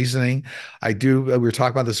reasoning. I do. We were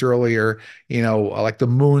talking about this earlier. Like the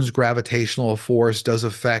moon's gravitational force does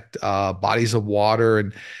affect bodies of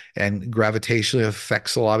water and gravitationally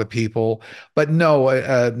affects a lot of people. But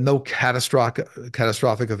no, no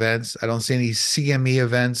catastrophic events. I don't see any CME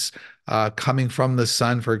events coming from the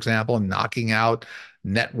sun, for example, and knocking out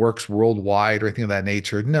networks worldwide or anything of that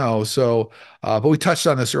nature. No. So, but we touched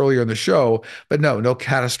on this earlier in the show, but no, no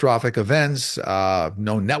catastrophic events,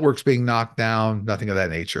 no networks being knocked down, nothing of that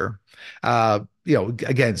nature.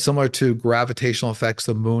 Again, similar to gravitational effects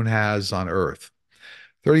the moon has on Earth.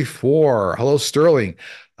 34. Hello, Sterling.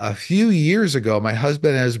 A few years ago, my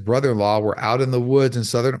husband and his brother-in-law were out in the woods in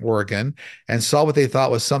Southern Oregon and saw what they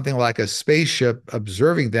thought was something like a spaceship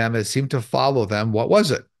observing them. It seemed to follow them. What was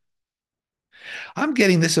it? I'm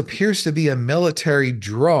getting this appears to be a military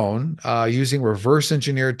drone using reverse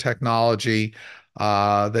engineered technology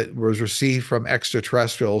that was received from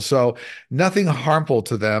extraterrestrials. So nothing harmful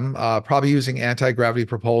to them, probably using anti-gravity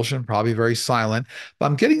propulsion, probably very silent. But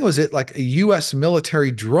I'm getting, was it like a US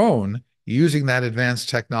military drone using that advanced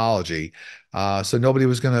technology? So nobody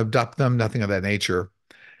was going to abduct them, nothing of that nature.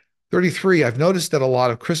 33, I've noticed that a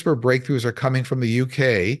lot of CRISPR breakthroughs are coming from the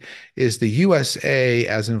UK. Is the USA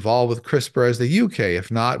as involved with CRISPR as the UK? If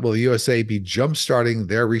not, will the USA be jump-starting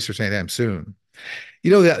their research anytime soon?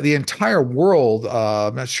 The entire world,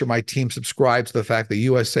 I'm not sure my team subscribes to the fact that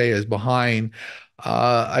USA is behind,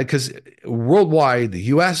 because worldwide, the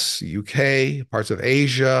US, UK, parts of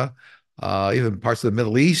Asia, even parts of the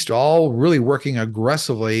Middle East, all really working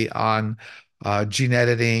aggressively on gene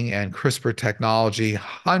editing and CRISPR technology,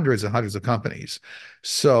 hundreds and hundreds of companies.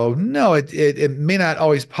 So no, it may not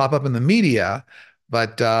always pop up in the media,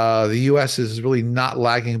 but the US is really not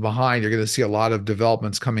lagging behind. You're going to see a lot of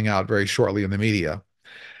developments coming out very shortly in the media.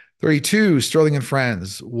 32, Sterling and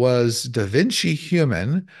Friends. Was Da Vinci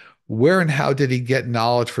human? Where and how did he get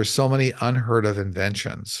knowledge for so many unheard of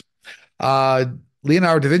inventions? Uh,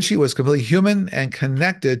 Leonardo da Vinci was completely human and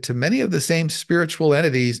connected to many of the same spiritual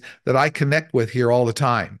entities that I connect with here all the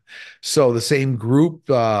time. So the same group,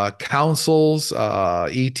 councils,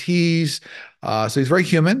 ETs. So he's very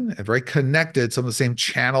human and very connected. Some of the same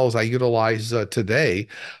channels I utilize today.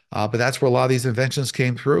 But that's where a lot of these inventions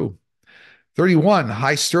came through. 31,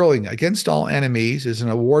 Hi Sterling, Against All Enemies is an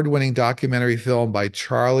award-winning documentary film by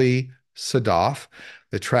Charlie Sadoff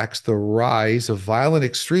that tracks the rise of violent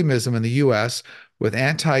extremism in the U.S. with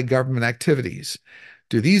anti-government activities.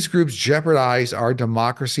 Do these groups jeopardize our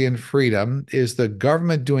democracy and freedom? Is the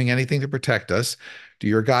government doing anything to protect us? Do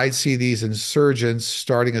your guides see these insurgents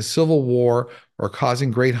starting a civil war or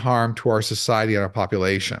causing great harm to our society and our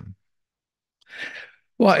population?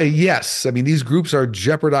 Well, yes. I mean, these groups are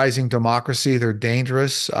jeopardizing democracy. They're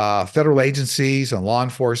dangerous. Federal agencies and law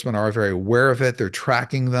enforcement are very aware of it. They're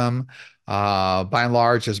tracking them. By and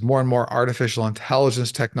large, as more and more artificial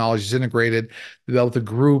intelligence technology is integrated, to be able to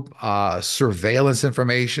group surveillance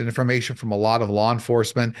information from a lot of law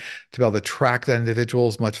enforcement, to be able to track the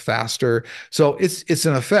individuals much faster. So it's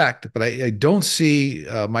an effect, but I don't see.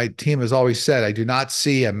 My team has always said I do not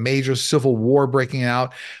see a major civil war breaking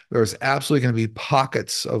out. There's absolutely going to be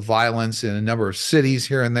pockets of violence in a number of cities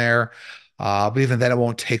here and there. But even then, it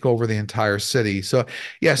won't take over the entire city. So,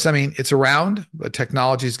 yes, I mean, it's around, but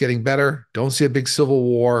technology is getting better. Don't see a big civil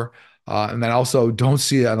war. And then also don't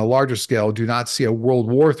see on a larger scale, do not see a World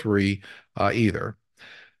War III either.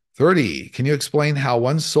 30, can you explain how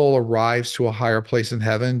one soul arrives to a higher place in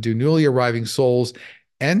heaven? Do newly arriving souls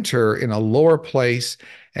enter in a lower place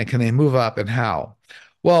and can they move up and how?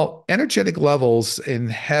 Well, energetic levels in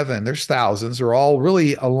heaven, there's thousands, are all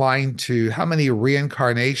really aligned to how many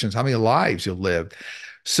reincarnations, how many lives you've lived.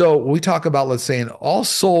 So when we talk about, let's say, all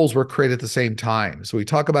souls were created at the same time. So we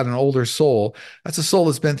talk about an older soul. That's a soul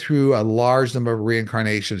that's been through a large number of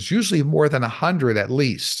reincarnations, usually more than 100 at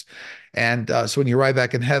least. And so when you arrive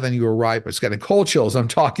back in heaven, you arrive, it's getting cold chills. I'm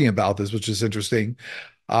talking about this, which is interesting.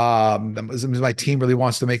 My team really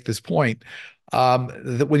wants to make this point.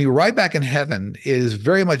 That when you arrive back in heaven is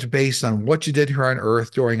very much based on what you did here on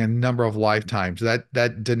earth during a number of lifetimes.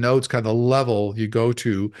 That denotes kind of the level you go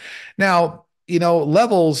to. Now,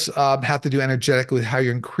 levels have to do energetically with how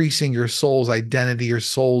you're increasing your soul's identity, your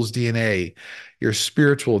soul's DNA, your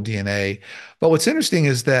spiritual DNA. But what's interesting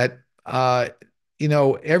is that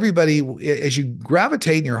everybody, as you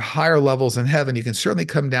gravitate in your higher levels in heaven, you can certainly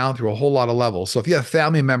come down through a whole lot of levels. So if you have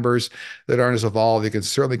family members that aren't as evolved, you can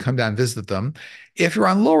certainly come down and visit them. If you're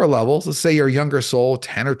on lower levels, let's say you're a younger soul,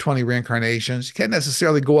 10 or 20 reincarnations, you can't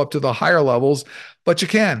necessarily go up to the higher levels, but you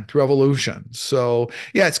can through evolution. So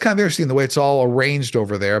yeah, it's kind of interesting the way it's all arranged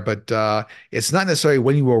over there, but it's not necessarily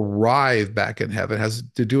when you arrive back in heaven. It has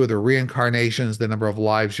to do with the reincarnations, the number of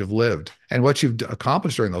lives you've lived, and what you've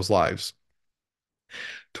accomplished during those lives.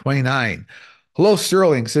 29. Hello,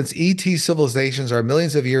 Sterling. Since ET civilizations are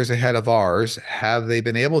millions of years ahead of ours, have they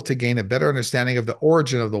been able to gain a better understanding of the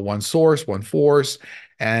origin of the one source, one force,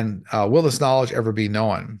 and will this knowledge ever be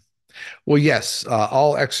known? Well, yes,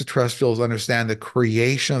 all extraterrestrials understand the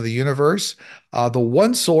creation of the universe. The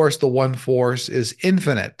one source, the one force is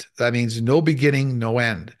infinite. That means no beginning, no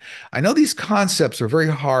end. I know these concepts are very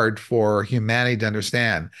hard for humanity to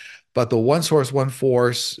understand, but the one source, one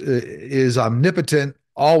force is omnipotent,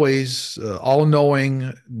 always all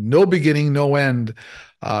knowing, no beginning, no end.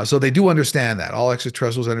 So they do understand that. All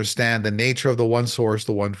extraterrestrials understand the nature of the one source,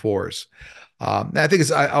 the one force. And I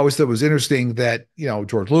think I always thought it was interesting that,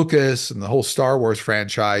 George Lucas and the whole Star Wars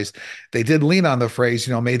franchise, they did lean on the phrase,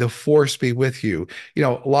 may the force be with you. A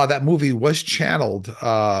lot of that movie was channeled.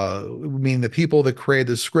 I mean, the people that created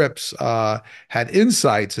the scripts had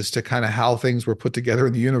insights as to kind of how things were put together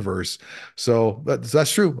in the universe. So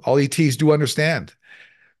that's true. All ETs do understand.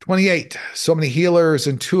 28. So many healers,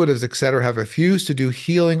 intuitives, etc., have refused to do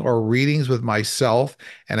healing or readings with myself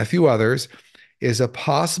and a few others. Is it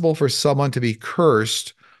possible for someone to be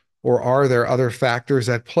cursed, or are there other factors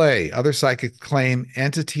at play? Other psychics claim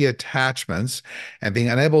entity attachments and being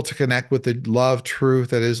unable to connect with the love truth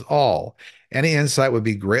that is all. Any insight would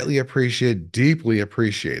be greatly appreciated, deeply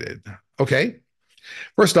appreciated. Okay.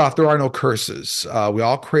 First off, there are no curses. We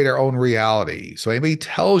all create our own reality. So anybody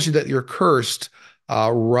tells you that you're cursed,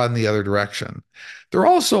 run the other direction. There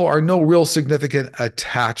also are no real significant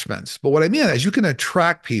attachments. But what I mean is you can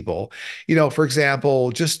attract people. For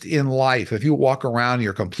example, just in life, if you walk around,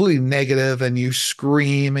 you're completely negative and you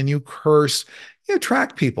scream and you curse, you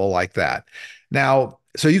attract people like that. Now,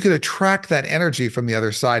 so you can attract that energy from the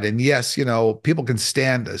other side. And yes, people can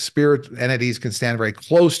stand, spirit entities can stand very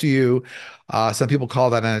close to you. Some people call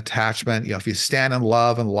that an attachment. If you stand in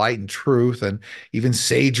love and light and truth and even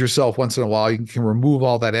sage yourself once in a while, you can remove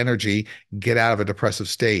all that energy, get out of a depressive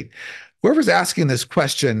state. Whoever's asking this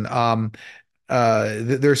question,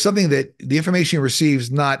 there's something that the information you receive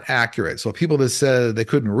is not accurate. So people that said they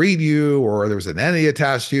couldn't read you, or there was an entity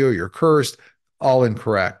attached to you, or you're cursed, all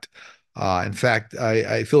incorrect. In fact,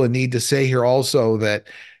 I feel a need to say here also that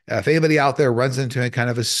if anybody out there runs into a kind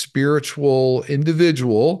of a spiritual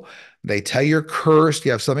individual, they tell you're cursed,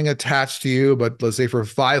 you have something attached to you, but let's say for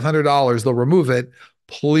 $500, they'll remove it.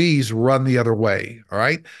 Please run the other way. All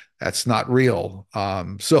right. That's not real.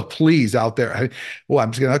 So please, out there,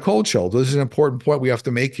 I'm just getting a cold chill. This is an important point we have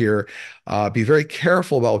to make here. Be very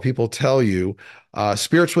careful about what people tell you.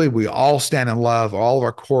 Spiritually, we all stand in love, all of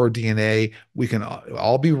our core DNA. We can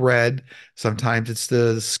all be read. Sometimes it's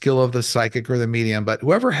the skill of the psychic or the medium, but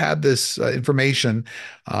whoever had this information,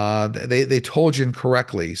 they told you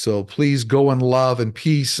incorrectly. So please go in love and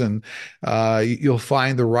peace, and you'll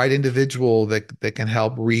find the right individual that can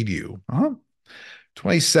help read you.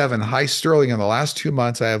 27. Hi, Sterling. In the last 2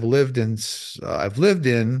 months, I've lived in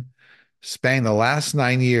spanning the last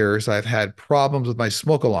 9 years. I've had problems with my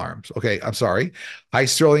smoke alarms. Okay, I'm sorry. Hi,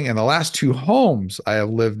 Sterling. In the last two homes I have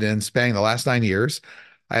lived in spanning the last 9 years,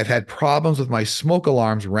 I've had problems with my smoke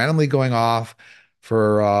alarms randomly going off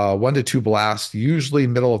for 1 to 2 blasts, usually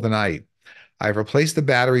middle of the night. I've replaced the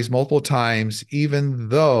batteries multiple times, even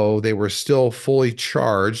though they were still fully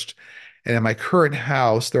charged. And in my current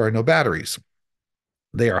house, there are no batteries.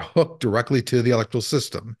 They are hooked directly to the electrical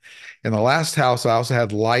system. In the last house, I also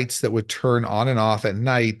had lights that would turn on and off at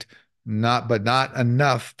night, not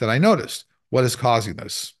enough that I noticed. What is causing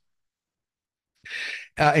this?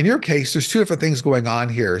 In your case, there's two different things going on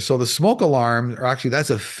here. So the smoke alarm, or actually that's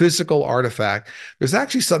a physical artifact. There's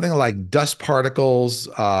actually something like dust particles,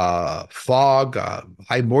 fog,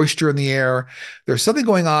 high moisture in the air. There's something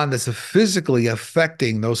going on that's physically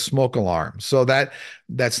affecting those smoke alarms. So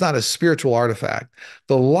that's not a spiritual artifact.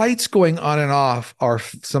 The lights going on and off are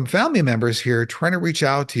some family members here trying to reach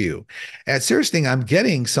out to you. And seriously, I'm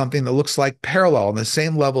getting something that looks like parallel on the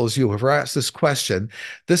same level as you. Whoever asked this question,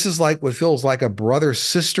 this is like what feels like a brother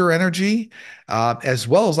sister energy, as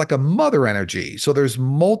well as like a mother energy. So there's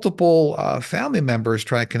multiple family members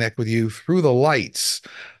trying to connect with you through the lights.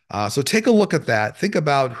 So take a look at that. Think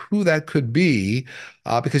about who that could be,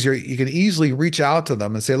 because you can easily reach out to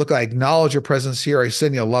them and say, look, I acknowledge your presence here. I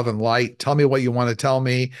send you love and light. Tell me what you want to tell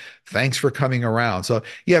me. Thanks for coming around. So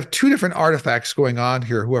you have two different artifacts going on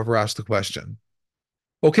here, whoever asked the question.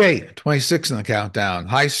 Okay, 26 in the countdown.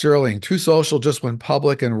 Hi, Sterling. True Social just went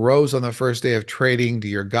public and rose on the first day of trading. Do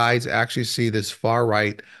your guides actually see this far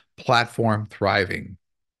right platform thriving?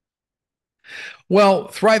 Well,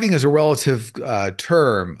 thriving is a relative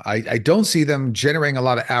term. I don't see them generating a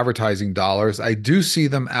lot of advertising dollars. I do see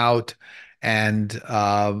them out, and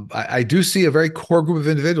I do see a very core group of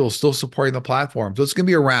individuals still supporting the platform. So it's going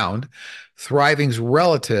to be around. Thriving's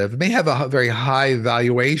relative. It may have a very high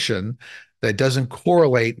valuation that doesn't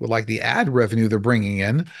correlate with like the ad revenue they're bringing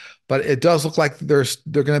in, but it does look like they're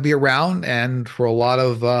going to be around. And for a lot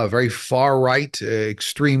of very far right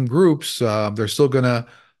extreme groups, they're still going to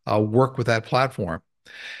work with that platform.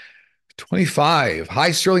 25. Hi,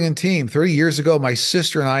 Sterling and team. 30 years ago, my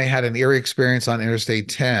sister and I had an eerie experience on Interstate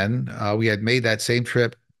 10. We had made that same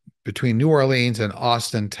trip between New Orleans and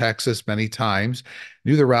Austin, Texas, many times.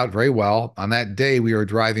 Knew the route very well. On that day, we were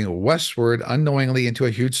driving westward unknowingly into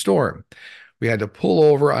a huge storm. We had to pull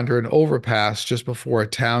over under an overpass just before a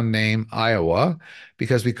town named Iowa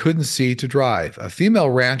because we couldn't see to drive. A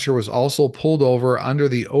female rancher was also pulled over under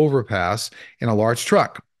the overpass in a large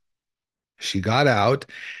truck. She got out,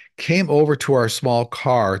 came over to our small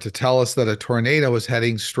car to tell us that a tornado was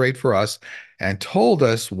heading straight for us, and told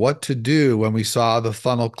us what to do when we saw the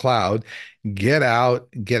funnel cloud. Get out,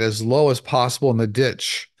 get as low as possible in the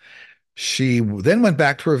ditch. She then went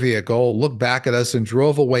back to her vehicle, looked back at us, and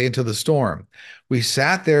drove away into the storm. We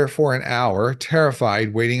sat there for an hour,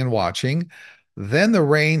 terrified, waiting and watching. Then the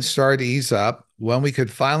rain started to ease up. When we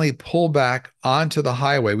could finally pull back onto the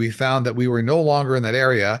highway, we found that we were no longer in that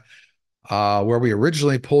area where we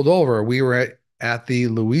originally pulled over. We were at the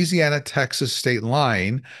Louisiana-Texas state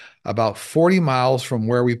line, about 40 miles from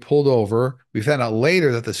where we pulled over. We found out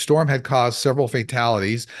later that the storm had caused several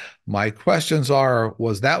fatalities. My questions are,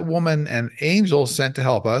 was that woman an angel sent to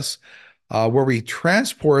help us? Were we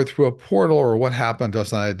transported through a portal, or what happened to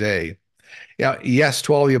us on that day? Yeah, yes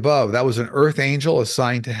to all of the above. That was an earth angel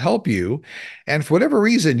assigned to help you. And for whatever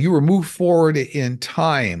reason, you were moved forward in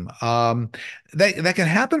time. That can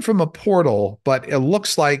happen from a portal, but it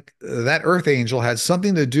looks like that earth angel had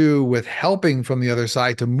something to do with helping from the other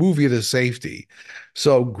side to move you to safety.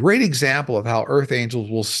 So, great example of how earth angels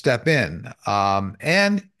will step in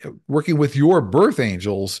and working with your birth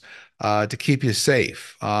angels to keep you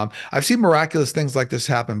safe. I've seen miraculous things like this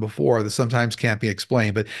happen before that sometimes can't be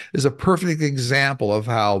explained, but this is a perfect example of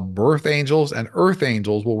how birth angels and earth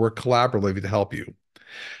angels will work collaboratively to help you.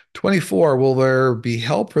 24, will there be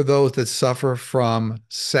help for those that suffer from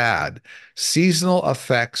SAD, seasonal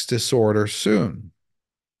affects disorder soon?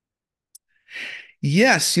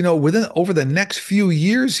 Yes, within over the next few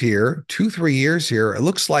years here, 2, 3 years here, it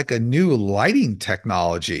looks like a new lighting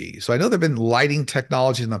technology. So I know there have been lighting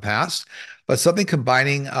technology in the past, but something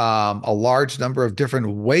combining a large number of different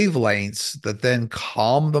wavelengths that then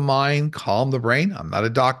calm the mind, calm the brain. I'm not a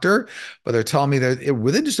doctor, but they're telling me that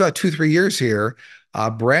within just about 2, 3 years here,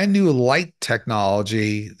 brand new light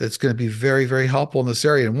technology that's going to be very, very helpful in this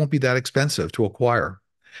area and won't be that expensive to acquire.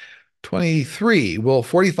 23, will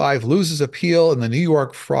 45 lose his appeal in the New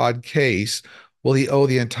York fraud case? Will he owe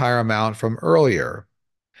the entire amount from earlier?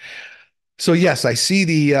 So yes, I see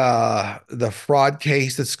the fraud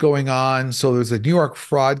case that's going on. So there's a New York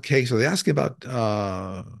fraud case. Are they asking about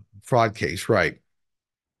fraud case, right?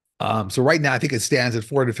 So right now, I think it stands at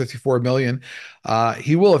 454 million.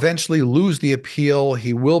 He will eventually lose the appeal.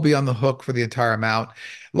 He will be on the hook for the entire amount.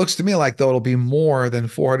 It looks to me like though it'll be more than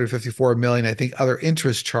 454 million. I think other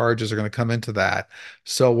interest charges are going to come into that.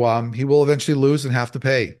 So he will eventually lose and have to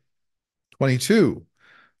pay. 22,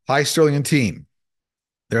 High Sterling and team.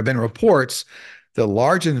 There have been reports that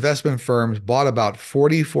large investment firms bought about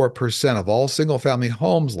 44% of all single family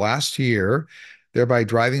homes last year, thereby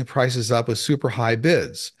driving prices up with super high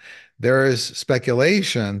bids. There is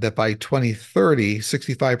speculation that by 2030,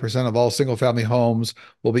 65% of all single family homes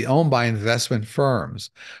will be owned by investment firms.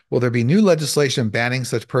 Will there be new legislation banning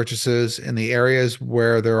such purchases in the areas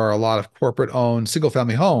where there are a lot of corporate owned single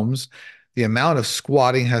family homes? The amount of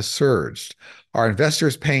squatting has surged. Are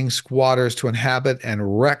investors paying squatters to inhabit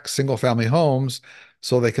and wreck single family homes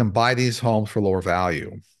so they can buy these homes for lower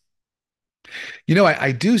value?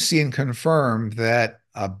 I do see and confirm that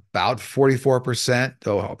about 44%,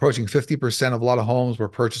 though approaching 50% of a lot of homes were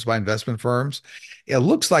purchased by investment firms. It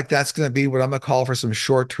looks like that's going to be what I'm going to call for some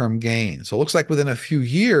short-term gain. So it looks like within a few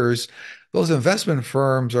years, those investment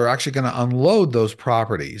firms are actually going to unload those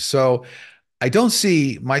properties. So I don't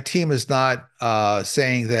see, my team is not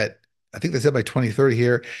saying that, I think they said by 2030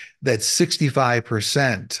 here, that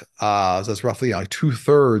 65%, so that's roughly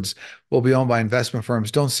 2/3, will be owned by investment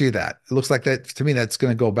firms. Don't see that. It looks like that, to me, that's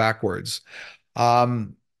going to go backwards.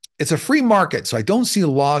 Um, it's a free market, so I don't see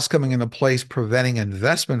laws coming into place preventing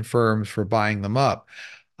investment firms from buying them up.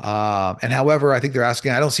 And however, I think they're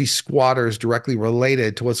asking, I don't see squatters directly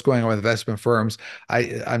related to what's going on with investment firms.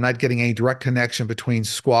 I'm not getting any direct connection between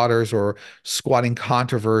squatters or squatting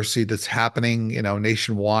controversy that's happening,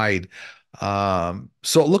 nationwide. So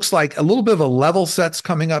it looks like a little bit of a level set's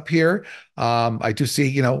coming up here. I do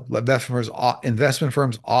see, investment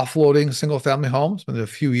firms offloading single family homes in a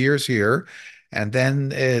few years here. And then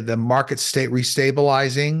the market state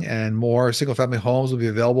restabilizing and more single family homes will be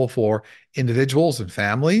available for individuals and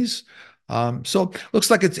families. So looks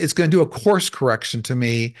like it's going to do a course correction to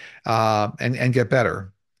me and get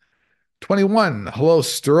better. 21, hello,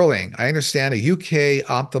 Sterling. I understand a UK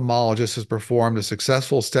ophthalmologist has performed a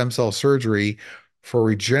successful stem cell surgery for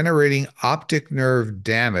regenerating optic nerve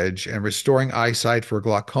damage and restoring eyesight for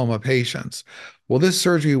glaucoma patients. Will this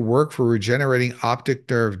surgery work for regenerating optic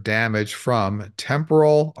nerve damage from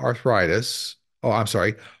temporal arthritis? Oh, I'm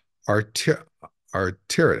sorry, arter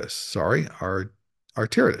arteritis. Sorry,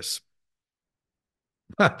 arteritis.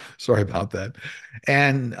 Sorry about that.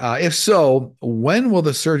 And if so, when will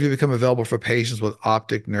the surgery become available for patients with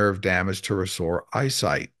optic nerve damage to restore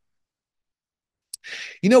eyesight?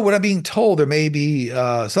 You know what I'm being told, there may be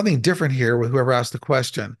something different here with whoever asked the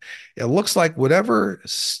question. It looks like whatever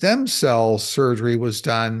stem cell surgery was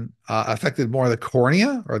done affected more the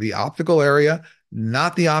cornea or the optical area,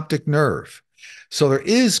 not the optic nerve. So there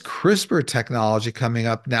is CRISPR technology coming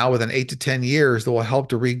up now within 8 to 10 years that will help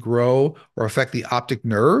to regrow or affect the optic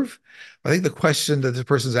nerve. I think the question that this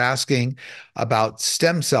person's asking about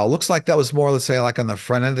stem cell looks like that was more, let's say, like on the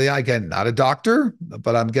front end of the eye. Again, not a doctor,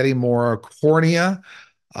 but I'm getting more cornea,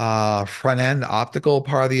 front end optical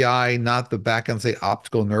part of the eye, not the back end, say,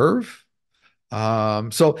 optical nerve.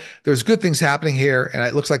 So there's good things happening here, and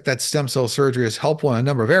it looks like that stem cell surgery is helpful in a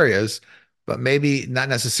number of areas, but maybe not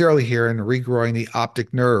necessarily here in regrowing the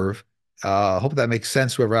optic nerve. Hope that makes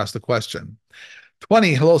sense, whoever asked the question.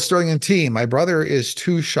 20, hello, Sterling and team. My brother is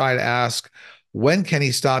too shy to ask, when can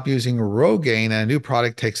he stop using Rogaine and a new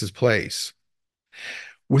product takes his place?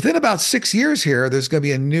 Within about 6 years here, there's going to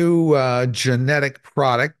be a new genetic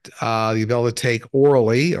product you'll be able to take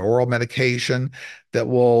orally, oral medication that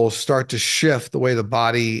will start to shift the way the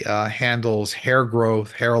body handles hair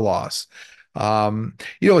growth, hair loss.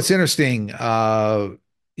 It's interesting.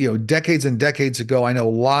 Decades and decades ago, I know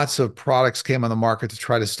lots of products came on the market to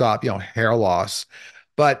try to stop, hair loss.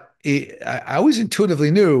 But I always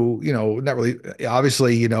intuitively knew, not really,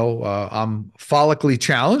 obviously, I'm follically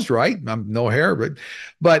challenged, right? I'm no hair,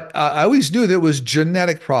 but I always knew there was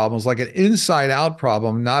genetic problems, like an inside out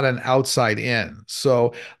problem, not an outside in.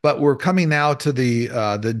 So, but we're coming now to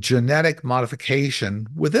the genetic modification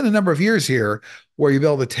within a number of years here, where you'll be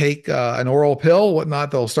able to take an oral pill,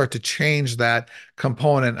 whatnot, they'll start to change that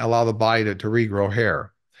component, allow the body to regrow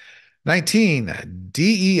hair. 19,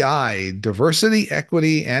 DEI, diversity,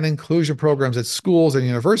 equity, and inclusion programs at schools and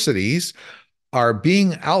universities are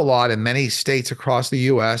being outlawed in many states across the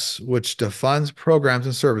U.S., which defunds programs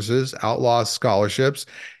and services, outlaws scholarships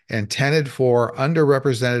intended for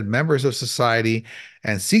underrepresented members of society,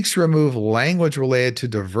 and seeks to remove language related to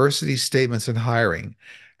diversity statements in hiring.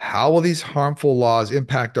 How will these harmful laws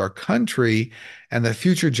impact our country and the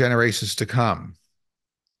future generations to come?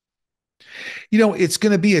 It's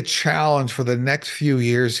going to be a challenge for the next few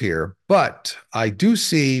years here, but I do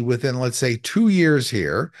see within, let's say, 2 years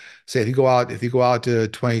here, say if you go out to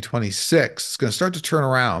 2026, it's going to start to turn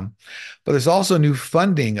around. But there's also new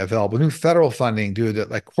funding available, new federal funding due to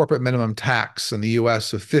like corporate minimum tax in the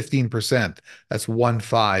US of 15%. That's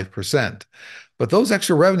 15%. But those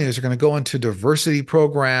extra revenues are going to go into diversity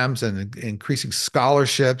programs and increasing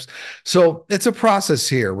scholarships. So it's a process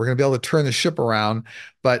here. We're going to be able to turn the ship around,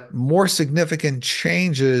 but more significant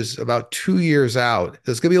changes about 2 years out.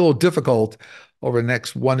 It's going to be a little difficult over the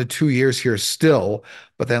next 1 to 2 years here still,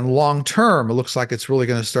 but then long term, it looks like it's really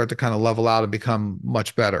going to start to kind of level out and become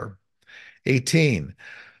much better. 18.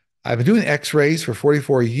 I've been doing x-rays for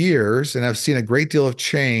 44 years and I've seen a great deal of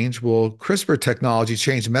change. Will CRISPR technology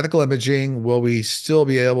change medical imaging? Will we still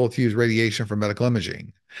be able to use radiation for medical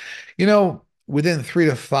imaging? Within 3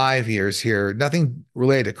 to 5 years here, nothing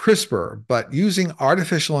related to CRISPR, but using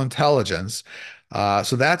artificial intelligence.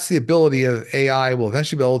 So that's the ability of AI will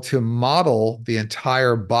eventually be able to model the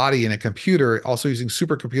entire body in a computer, also using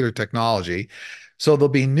supercomputer technology. So there'll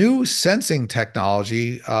be new sensing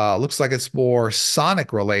technology. Looks like it's more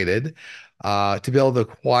sonic related to be able to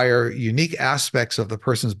acquire unique aspects of the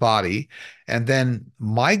person's body and then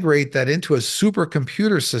migrate that into a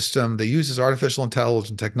supercomputer system that uses artificial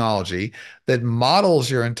intelligence technology that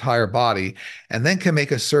models your entire body and then can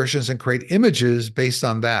make assertions and create images based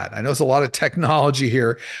on that. I know it's a lot of technology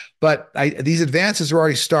here, but these advances are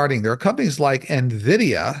already starting. There are companies like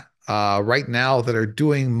NVIDIA right now that are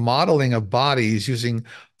doing modeling of bodies using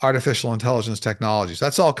artificial intelligence technologies.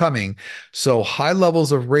 That's all coming. So high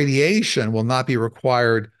levels of radiation will not be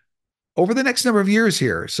required over the next number of years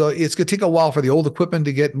here. So it's going to take a while for the old equipment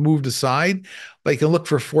to get moved aside, but you can look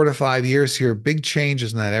for 4 to 5 years here, big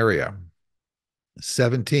changes in that area.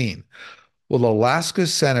 17. Will Alaska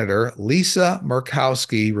Senator Lisa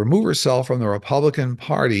Murkowski remove herself from the Republican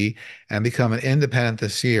Party and become an independent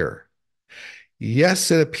this year? Yes,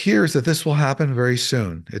 it appears that this will happen very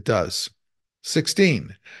soon. It does.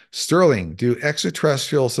 16. Sterling, do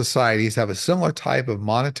extraterrestrial societies have a similar type of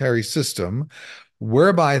monetary system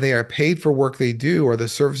whereby they are paid for work they do or the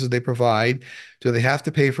services they provide. Do they have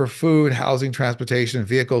to pay for food, housing, transportation, and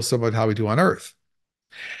vehicles, similar to how we do on Earth?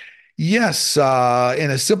 Yes, in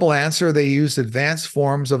a simple answer, they use advanced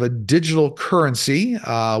forms of a digital currency,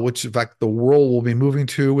 which in fact the world will be moving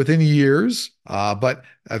to within years. But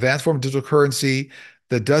advanced form of digital currency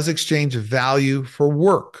that does exchange value for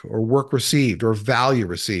work or work received or value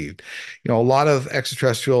received. A lot of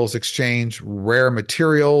extraterrestrials exchange rare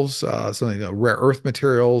materials, rare earth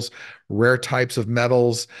materials, rare types of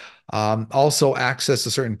metals. Also access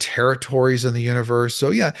to certain territories in the universe.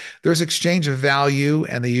 So yeah, there's exchange of value,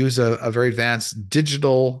 and they use a very advanced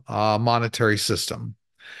digital monetary system.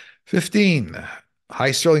 15,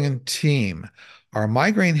 hi Sterling and team. Are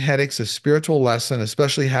migraine headaches a spiritual lesson,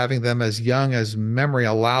 especially having them as young as memory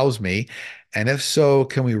allows me? And if so,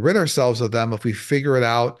 can we rid ourselves of them if we figure it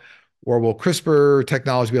out, or will CRISPR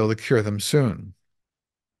technology be able to cure them soon?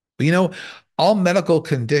 But all medical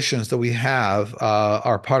conditions that we have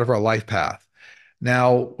are part of our life path.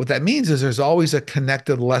 Now, what that means is there's always a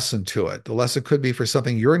connected lesson to it. The lesson could be for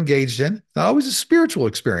something you're engaged in, not always a spiritual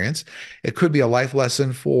experience. It could be a life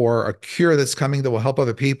lesson for a cure that's coming that will help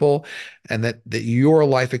other people, and that your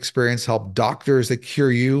life experience help doctors that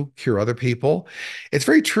cure you, cure other people. It's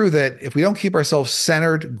very true that if we don't keep ourselves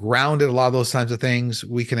centered, grounded, a lot of those kinds of things,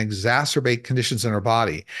 we can exacerbate conditions in our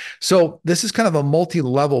body. So this is kind of a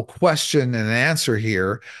multi-level question and answer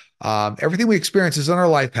here. Everything we experience is on our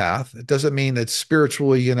life path. It doesn't mean that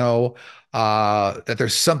spiritually, that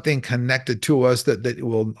there's something connected to us that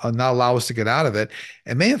will not allow us to get out of it.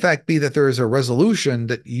 It may, in fact, be that there is a resolution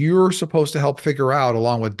that you're supposed to help figure out,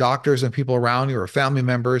 along with doctors and people around you or family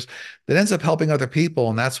members, that ends up helping other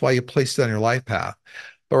people. And that's why you placed it on your life path.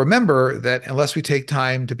 But remember that unless we take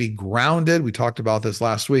time to be grounded, we talked about this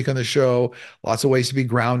last week on the show, lots of ways to be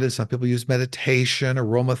grounded. Some people use meditation,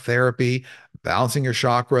 aromatherapy, balancing your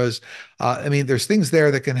chakras. There's things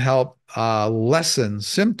there that can help lessen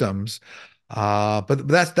symptoms. But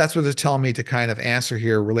that's what they're telling me to kind of answer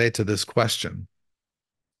here related to this question.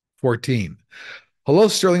 14. Hello,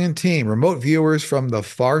 Sterling and team. Remote viewers from the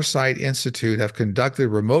Farsight Institute have conducted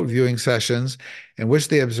remote viewing sessions in which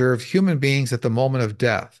they observed human beings at the moment of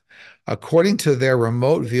death. According to their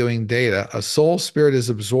remote viewing data, a soul spirit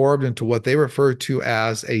is absorbed into what they refer to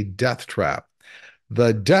as a death trap.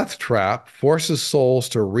 The death trap forces souls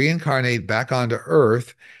to reincarnate back onto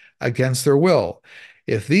Earth against their will.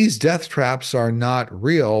 If these death traps are not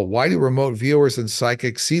real, why do remote viewers and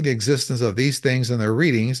psychics see the existence of these things in their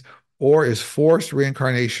readings? Or is forced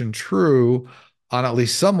reincarnation true on at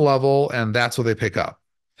least some level, and that's what they pick up?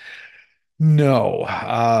 No,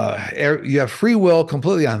 you have free will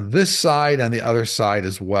completely on this side and the other side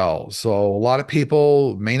as well. So a lot of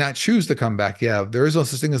people may not choose to come back. Yeah, there is no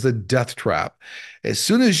such thing as a death trap. As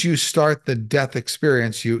soon as you start the death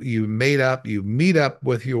experience, you meet up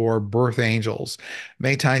with your birth angels.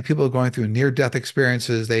 Many times people are going through near-death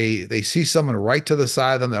experiences. They see someone right to the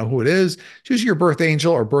side of them, they know who it is. It's usually your birth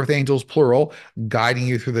angel or birth angels plural, guiding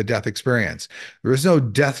you through the death experience. There is no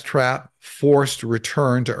death trap, forced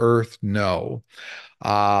return to Earth. No.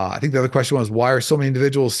 I think the other question was, why are so many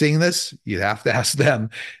individuals seeing this? You'd have to ask them.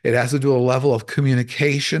 It has to do with a level of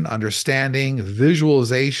communication, understanding,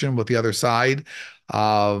 visualization with the other side.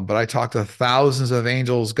 But I talked to thousands of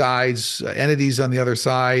angels, guides, entities on the other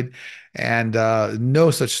side, and no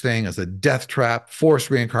such thing as a death trap, forced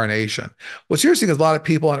reincarnation. What's interesting is a lot of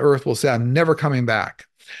people on Earth will say, I'm never coming back.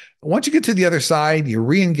 Once you get to the other side, you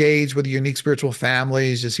re-engage with your unique spiritual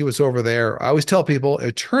families, you see what's over there. I always tell people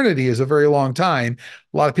eternity is a very long time.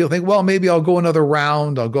 A lot of people think, well, maybe I'll go another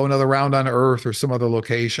round. I'll go another round on Earth or some other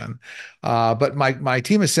location. But my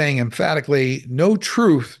team is saying emphatically, no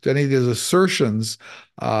truth to any of these assertions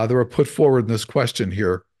that were put forward in this question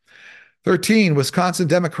here. 13, Wisconsin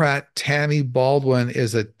Democrat Tammy Baldwin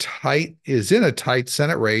is in a tight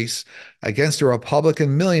Senate race against a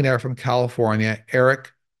Republican millionaire from California,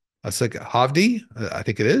 Eric Hovde, I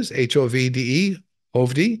think it is, Hovde,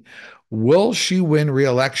 Hovde. Will she win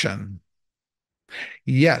re-election?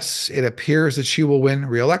 Yes, it appears that she will win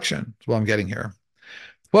re-election. That's what I'm getting here.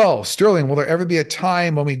 Well, Sterling, will there ever be a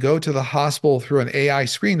time when we go to the hospital through an AI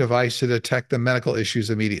screen device to detect the medical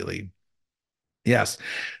issues immediately? Yes,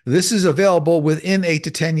 this is available within 8 to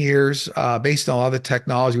 10 years, based on a lot of the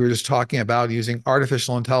technology we were just talking about, using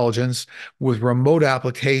artificial intelligence with remote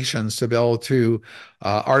applications to be able to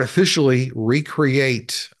artificially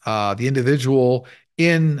recreate the individual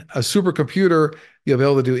in a supercomputer. You'll be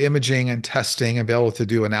able to do imaging and testing and be able to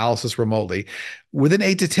do analysis remotely. Within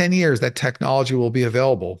 8 to 10 years, that technology will be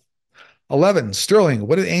available. 11, Sterling,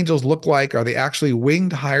 what do angels look like? Are they actually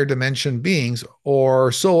winged higher dimension beings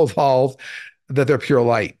or so evolved that they're pure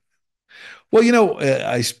light. Well,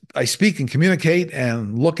 I speak and communicate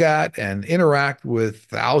and look at and interact with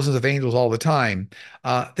thousands of angels all the time.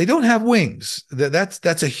 They don't have wings.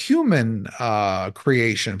 That's a human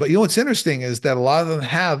creation. But what's interesting is that a lot of them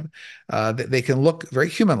have. They can look very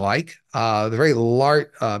human-like. They're very large,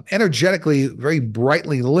 energetically, very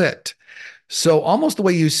brightly lit. So almost the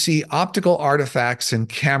way you see optical artifacts in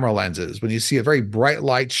camera lenses. When you see a very bright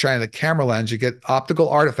light shine in the camera lens, you get optical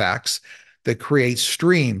artifacts that create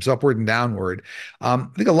streams upward and downward. I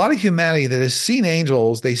think a lot of humanity that has seen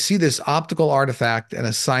angels, they see this optical artifact and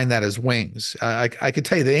assign that as wings. I could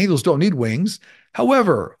tell you the angels don't need wings.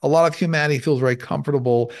 However, a lot of humanity feels very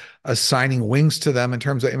comfortable assigning wings to them in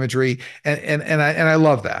terms of imagery, and I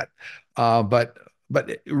love that.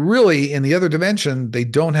 But really, in the other dimension, they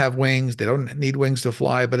don't have wings. They don't need wings to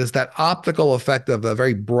fly. But it's that optical effect of the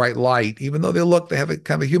very bright light. Even though they have a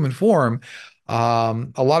kind of a human form.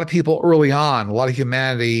 A lot of people early on, a lot of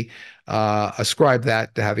humanity ascribe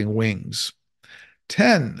that to having wings.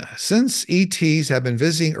 10. Since ETs have been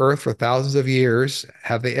visiting Earth for thousands of years,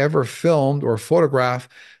 have they ever filmed or photographed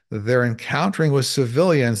their encountering with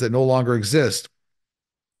civilians that no longer exist,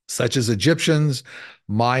 such as Egyptians,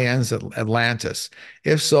 Mayans, Atlantis?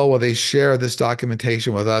 If so, will they share this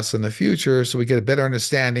documentation with us in the future so we get a better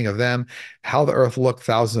understanding of them, how the Earth looked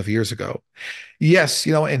thousands of years ago? Yes,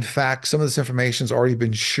 in fact, some of this information has already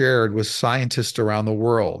been shared with scientists around the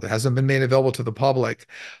world. It hasn't been made available to the public,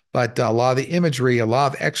 but a lot of the imagery, a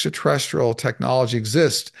lot of extraterrestrial technology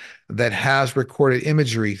exists that has recorded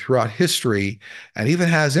imagery throughout history and even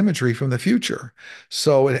has imagery from the future.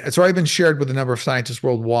 So it's already been shared with a number of scientists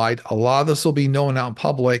worldwide. A lot of this will be known out in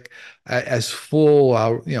public as full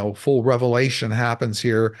revelation happens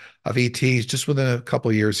here of ETs just within a couple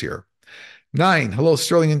of years here. 9. Hello,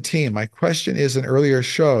 Sterling and team. My question is, in earlier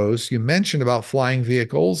shows, you mentioned about flying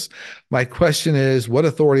vehicles. My question is, what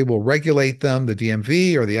authority will regulate them, the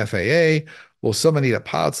DMV or the FAA? Will someone need a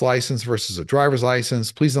pilot's license versus a driver's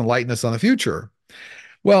license? Please enlighten us on the future.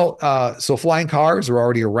 Well, so flying cars are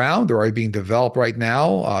already around. They're already being developed right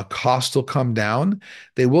now. Costs will come down.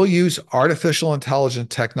 They will use artificial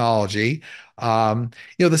intelligence technology.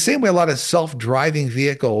 The same way a lot of self-driving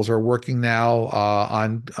vehicles are working now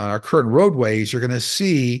on our current roadways, you're going to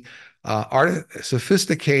see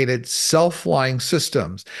sophisticated self-flying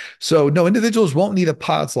systems. So no, individuals won't need a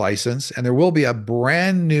pilot's license, and there will be a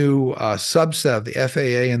brand new subset of the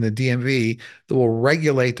FAA and the DMV that will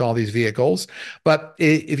regulate all these vehicles. But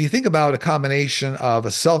if you think about a combination of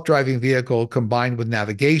a self-driving vehicle combined with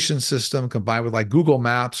navigation system, combined with like Google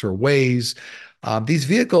Maps or Waze, these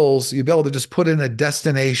vehicles, you'll be able to just put in a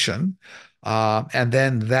destination, and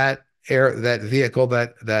then that vehicle,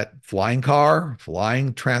 that flying car,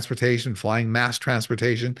 flying transportation, flying mass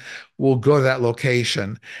transportation will go to that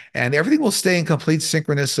location, and everything will stay in complete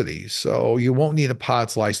synchronicity. So you won't need a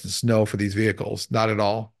pilot's license, no, for these vehicles, not at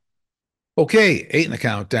all. Okay, 8 in the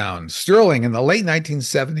countdown. Sterling, in the late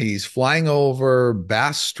 1970s, flying over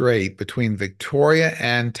Bass Strait between Victoria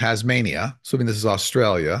and Tasmania, assuming this is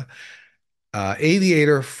Australia,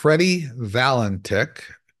 aviator Freddie Valentik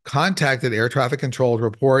contacted air traffic control to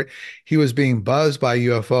report he was being buzzed by a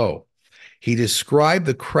UFO. He described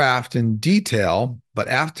the craft in detail, but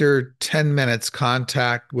after 10 minutes,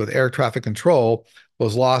 contact with air traffic control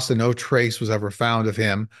was lost and no trace was ever found of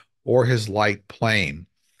him or his light plane.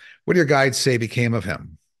 What do your guides say became of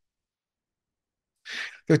him?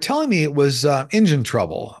 They're telling me it was engine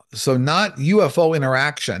trouble, so not UFO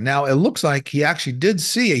interaction. Now, it looks like he actually did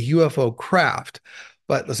see a UFO craft,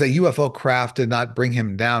 but let's say UFO craft did not bring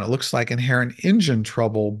him down. It looks like inherent engine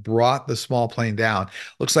trouble brought the small plane down.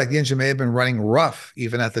 Looks like the engine may have been running rough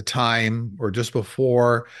even at the time or just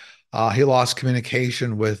before he lost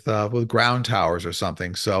communication with ground towers or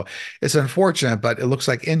something. So it's unfortunate, but it looks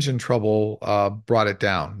like engine trouble brought it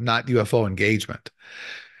down, not UFO engagement.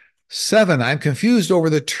 7, I'm confused over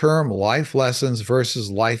the term life lessons versus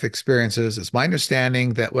life experiences. It's my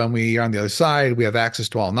understanding that when we are on the other side, we have access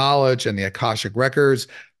to all knowledge and the Akashic records,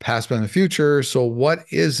 past, present, and future. So what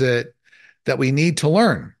is it that we need to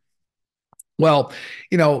learn? Well,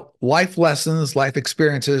 life lessons, life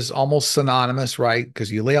experiences, almost synonymous, right? Because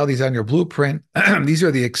you lay all these on your blueprint. These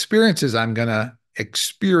are the experiences I'm going to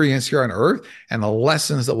experience here on Earth and the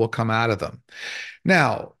lessons that will come out of them.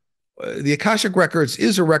 Now, the Akashic Records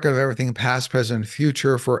is a record of everything past, present, and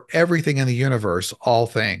future for everything in the universe, all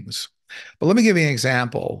things. But let me give you an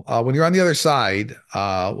example. When you're on the other side,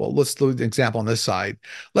 well, let's do an example on this side.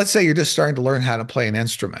 Let's say you're just starting to learn how to play an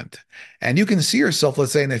instrument, and you can see yourself,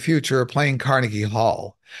 let's say in the future, playing Carnegie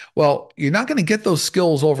Hall. Well, you're not going to get those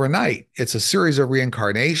skills overnight. It's a series of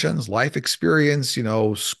reincarnations, life experience,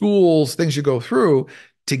 schools, things you go through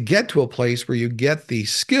to get to a place where you get the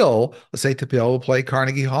skill, let's say, to be able to play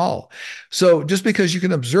Carnegie Hall. So just because you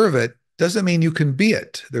can observe it doesn't mean you can be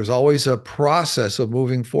it. There's always a process of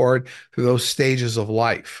moving forward through those stages of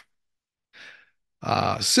life.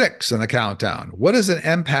 Six in the countdown. What is an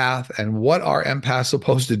empath and what are empaths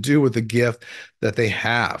supposed to do with the gift that they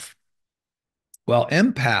have? Well,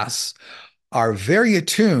 empaths are very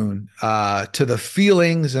attuned to the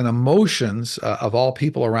feelings and emotions of all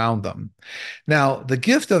people around them. Now, the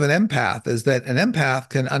gift of an empath is that an empath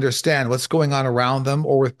can understand what's going on around them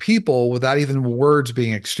or with people without even words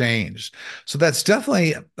being exchanged. So that's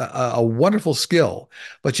definitely a wonderful skill,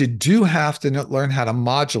 but you do have to learn how to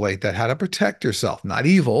modulate that, how to protect yourself. Not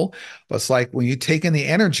evil, but it's like when you take in the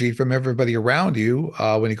energy from everybody around you,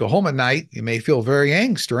 when you go home at night, you may feel very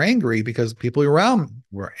angst or angry because people around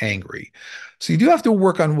were angry. So you do have to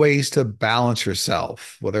work on ways to balance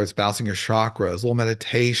yourself, whether it's balancing your chakras, a little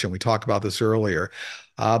meditation. We talked about this earlier.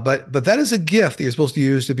 But that is a gift that you're supposed to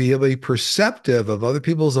use to be able to be perceptive of other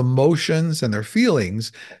people's emotions and their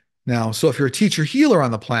feelings. Now, so if you're a teacher healer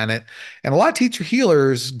on the planet, and a lot of teacher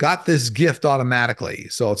healers got this gift automatically.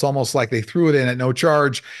 So it's almost like they threw it in at no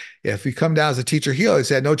charge. If you come down as a teacher healer, they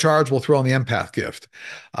said, no charge, we'll throw in the empath gift.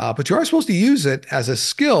 But you are supposed to use it as a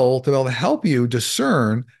skill to be able to help you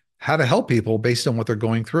discern how to help people based on what they're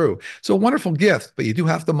going through. So a wonderful gift, but you do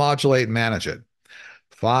have to modulate and manage it.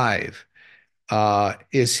 Five,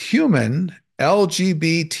 is human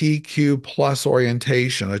LGBTQ plus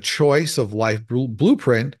orientation a choice of life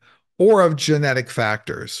blueprint or of genetic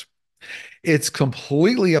factors? It's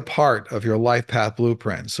completely a part of your life path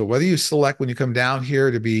blueprint. So whether you select when you come down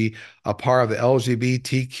here to be a part of the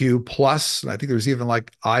LGBTQ plus, and I think there's even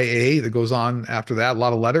like IA that goes on after that, a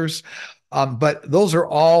lot of letters. But those are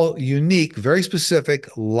all unique, very specific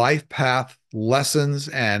life path lessons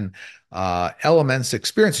and elements,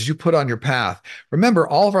 experiences you put on your path. Remember,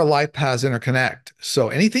 all of our life paths interconnect. So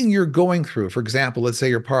anything you're going through, for example, let's say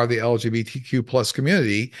you're part of the LGBTQ plus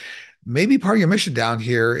community, maybe part of your mission down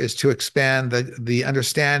here is to expand the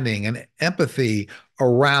understanding and empathy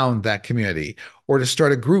around that community, or to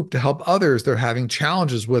start a group to help others that are having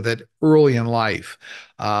challenges with it early in life.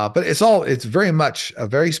 But it's very much a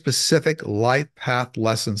very specific life path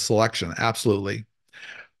lesson selection. Absolutely.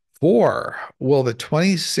 Four, will the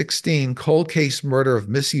 2016 cold case murder of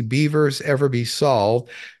Missy Beavers ever be solved?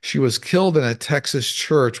 She was killed in a Texas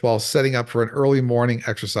church while setting up for an early morning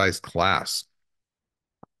exercise class.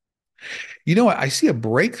 You know what? I see a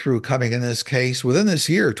breakthrough coming in this case within this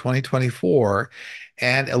year, 2024.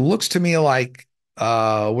 And it looks to me like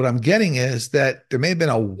what I'm getting is that there may have been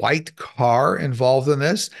a white car involved in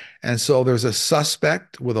this. And so there's a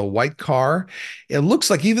suspect with a white car. It looks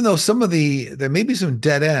like even though there may be some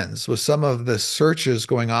dead ends with some of the searches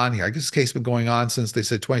going on here. I guess this case has been going on since they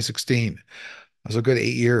said 2016. That's a good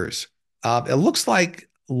 8 years. It looks like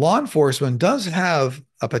law enforcement does have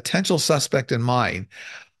a potential suspect in mind.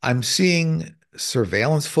 I'm seeing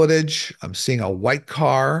surveillance footage. I'm seeing a white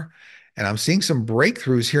car, and I'm seeing some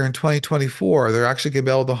breakthroughs here in 2024. They're actually going to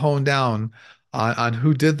be able to hone down on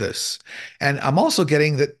who did this. And I'm also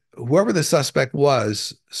getting that whoever the suspect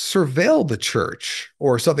was surveilled the church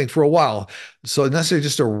or something for a while. So not necessarily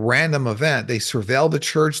just a random event. They surveilled the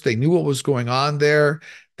church. They knew what was going on there.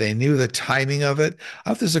 They knew the timing of it. I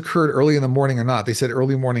don't know if this occurred early in the morning or not. They said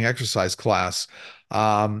early morning exercise class.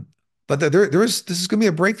 Um, but this is going to be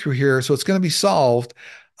a breakthrough here, so it's going to be solved.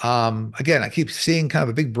 Again, I keep seeing kind of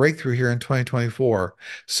a big breakthrough here in 2024.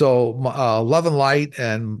 So love and light,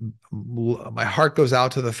 and my heart goes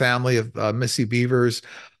out to the family of Missy Beavers.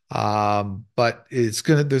 But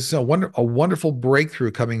there's a wonderful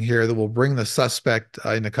breakthrough coming here that will bring the suspect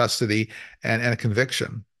into custody and a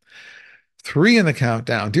conviction. Three in the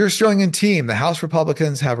countdown. Dear Sterling and team, the House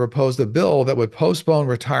Republicans have proposed a bill that would postpone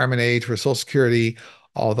retirement age for Social Security,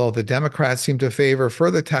 although the Democrats seem to favor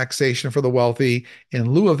further taxation for the wealthy.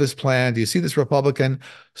 In lieu of this plan, do you see this Republican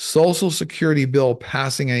Social Security bill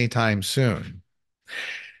passing anytime soon?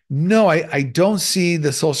 No, I don't see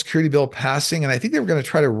the Social Security bill passing, and I think they were going to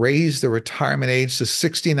try to raise the retirement age to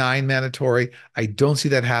 69 mandatory. I don't see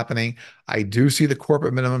that happening. I do see the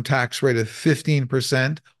corporate minimum tax rate of 15%,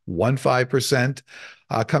 15%,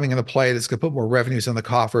 coming into play. That's going to put more revenues in the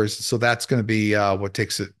coffers. So that's going to be what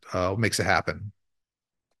makes it happen.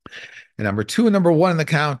 And number two and number one in the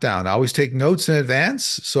countdown. I always take notes in advance,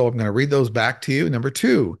 so I'm going to read those back to you. Number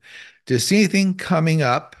two, Do you see anything coming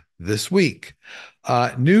up this week?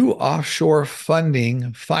 New offshore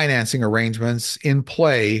funding financing arrangements in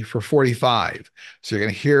play for 45. So you're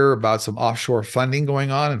going to hear about some offshore funding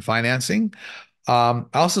going on and financing. I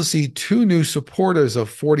also see two new supporters of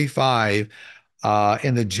 45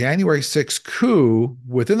 in the January 6th coup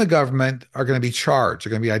within the government are going to be charged, are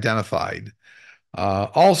going to be identified.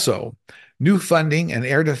 Also, new funding and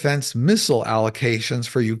air defense missile allocations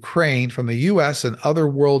for Ukraine from the US and other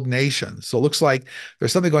world nations. So it looks like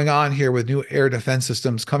there's something going on here with new air defense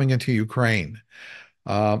systems coming into Ukraine.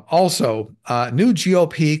 New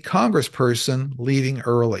GOP congressperson leaving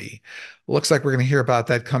early. Looks like we're going to hear about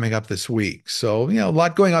that coming up this week. So, a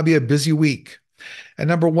lot going on. Be a busy week. And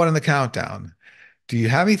number one in the countdown. Do you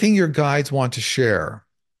have anything your guides want to share?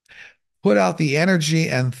 Put out the energy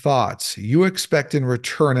and thoughts you expect in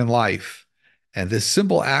return in life. And this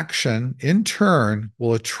simple action, in turn,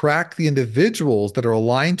 will attract the individuals that are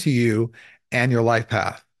aligned to you and your life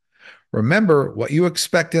path. Remember, what you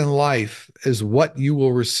expect in life is what you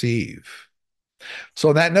will receive. So,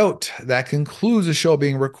 on that note, that concludes the show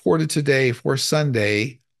being recorded today for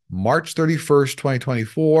Sunday, March 31st,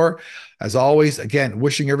 2024. As always, again,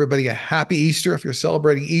 wishing everybody a happy Easter if you're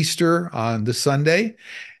celebrating Easter on this Sunday.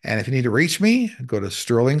 And if you need to reach me, go to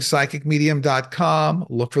sterlingpsychicmedium.com,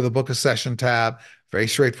 look for the Book a Session tab. Very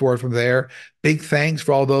straightforward from there. Big thanks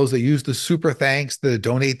for all those that use the super thanks, the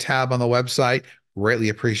donate tab on the website. Greatly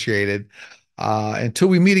appreciated. Until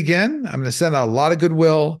we meet again, I'm going to send out a lot of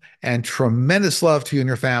goodwill and tremendous love to you and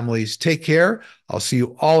your families. Take care. I'll see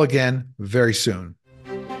you all again very soon.